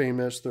think they're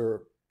famous.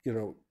 They're,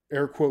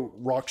 air quote,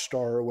 rock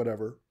star or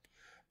whatever.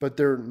 But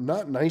they're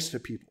not nice to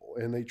people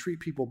and they treat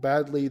people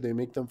badly. They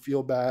make them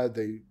feel bad.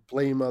 They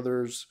blame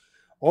others,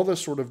 all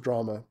this sort of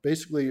drama.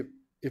 Basically,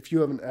 if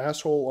you have an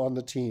asshole on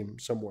the team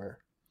somewhere,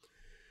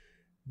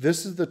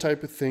 this is the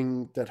type of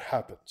thing that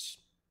happens.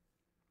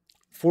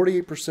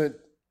 48%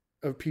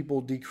 of people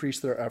decrease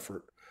their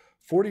effort.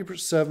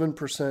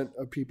 47%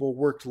 of people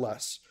worked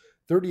less.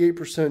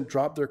 38%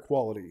 dropped their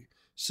quality.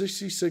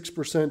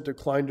 66%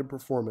 declined in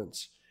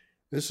performance.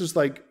 This is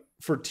like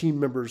for team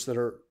members that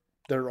are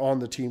on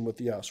the team with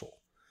the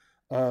asshole.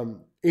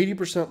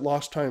 80%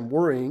 lost time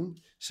worrying,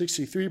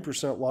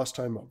 63% lost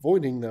time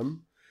avoiding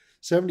them,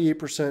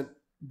 78%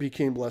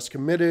 became less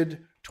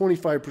committed,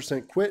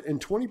 25% quit, and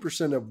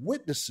 20% of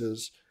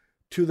witnesses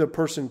to the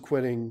person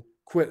quitting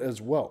quit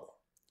as well.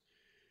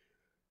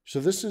 So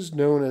this is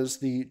known as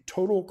the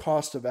total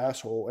cost of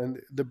asshole.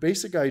 And the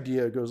basic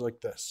idea goes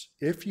like this.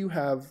 If you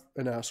have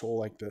an asshole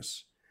like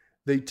this,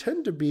 they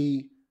tend to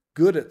be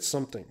good at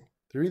something.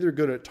 They're either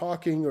good at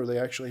talking or they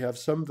actually have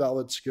some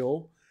valid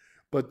skill.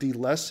 But the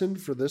lesson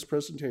for this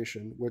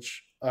presentation,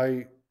 which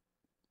I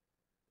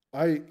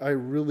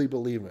really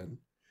believe in,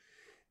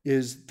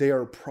 is they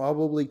are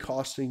probably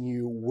costing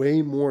you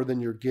way more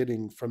than you're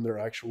getting from their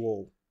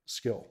actual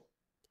skill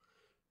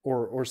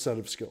or set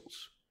of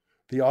skills.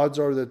 The odds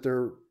are that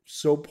they're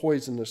so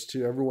poisonous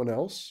to everyone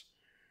else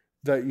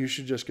that you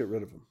should just get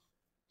rid of them.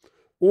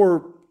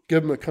 Or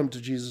give them a come to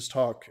Jesus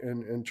talk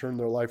and turn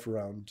their life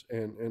around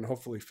and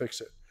hopefully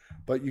fix it.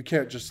 But you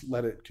can't just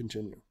let it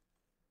continue.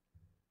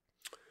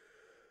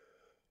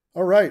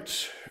 All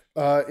right.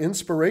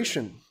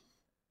 Inspiration.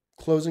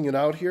 Closing it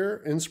out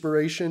here.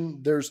 Inspiration.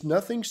 There's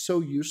nothing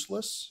so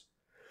useless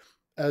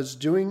as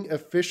doing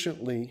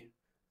efficiently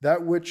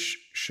that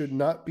which should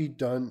not be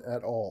done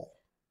at all.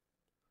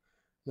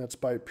 That's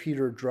by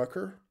Peter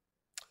Drucker.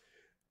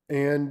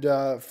 And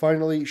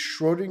finally,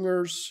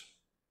 Schrodinger's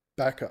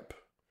backup.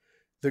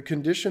 The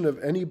condition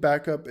of any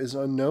backup is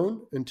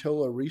unknown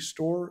until a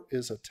restore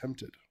is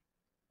attempted.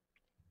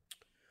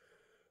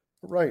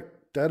 All right,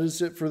 that is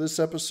it for this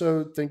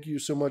episode. Thank you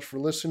so much for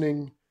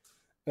listening.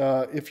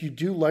 If you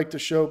do like the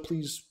show,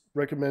 please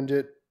recommend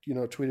it,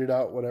 tweet it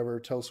out, whatever,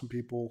 tell some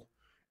people.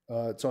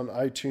 It's on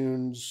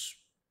iTunes.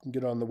 You can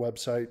get on the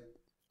website.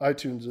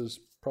 iTunes is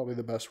probably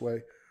the best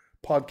way.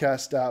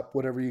 Podcast app,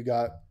 whatever you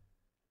got.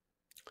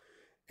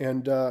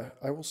 And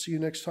I will see you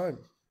next time.